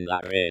cadena en la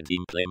red.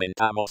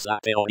 Implementamos la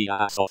teoría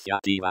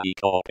asociativa y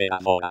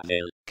cooperadora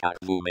del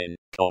cardumen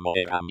como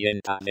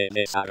herramienta de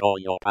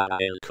desarrollo para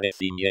el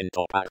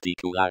crecimiento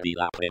particular y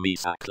la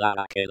premisa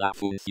clara que la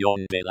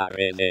función de la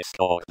red es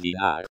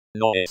coordinar,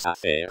 no es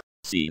hacer,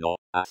 sino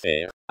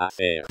hacer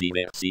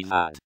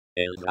diversidad.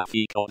 El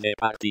gráfico de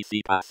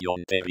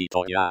participación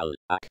territorial,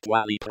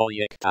 actual y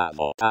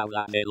proyectado,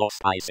 habla de los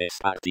países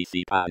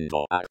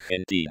participando: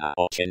 Argentina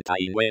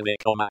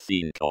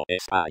 89,5,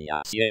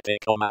 España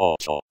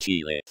 7,8,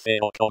 Chile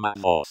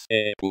 0,2,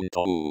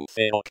 E.U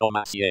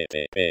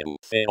 0,7, Perú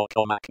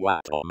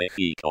 0,4,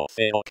 México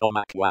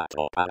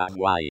 0,4,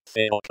 Paraguay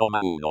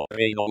 0,1,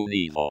 Reino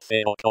Unido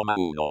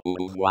 0,1,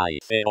 Uruguay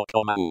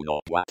 0,1,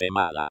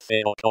 Guatemala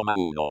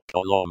 0,1,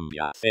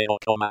 Colombia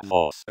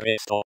 0,2,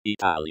 resto,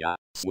 Italia,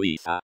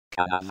 Suiza,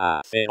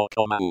 Canadá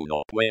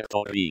 0,1,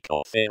 Puerto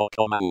Rico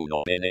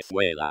 0,1,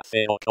 Venezuela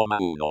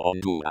 0,1,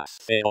 Honduras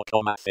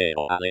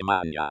 0,0,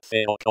 Alemania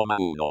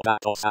 0,1.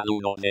 Datos al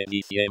 1 de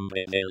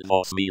diciembre del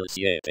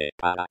 2007.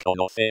 Para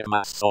conocer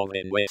más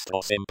sobre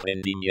nuestros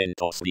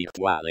emprendimientos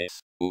virtuales,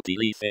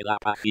 utilice la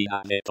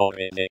página de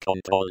torre de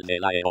control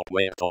del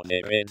aeropuerto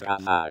de Red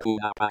Radar,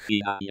 una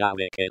página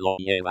llave que lo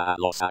lleva a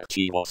los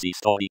archivos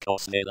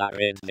históricos de la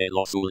red de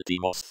los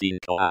últimos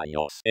 5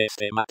 años.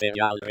 Este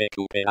material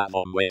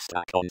recuperado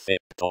muestra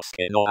conceptos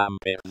que no han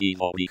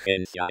perdido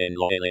vigencia en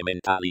lo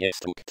elemental y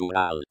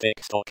estructural.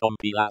 Texto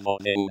compilado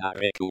de una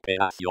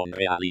recuperación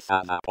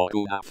realizada por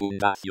una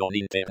fundación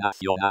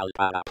internacional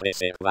para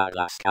preservar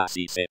las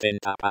casi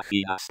 70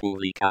 páginas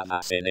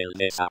publicadas en el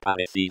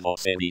desaparecido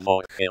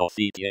servidor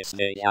Geocities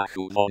de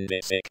Yahoo,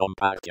 donde se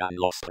compartían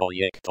los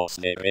proyectos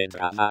de Red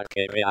Radar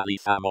que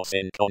realizamos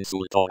en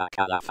Consultora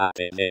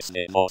Calafate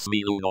desde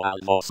 2001 al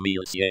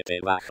 2007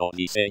 bajo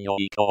diseño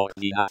y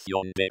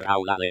coordinación de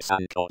Raúl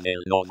Alessandro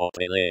del Novo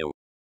Treleu.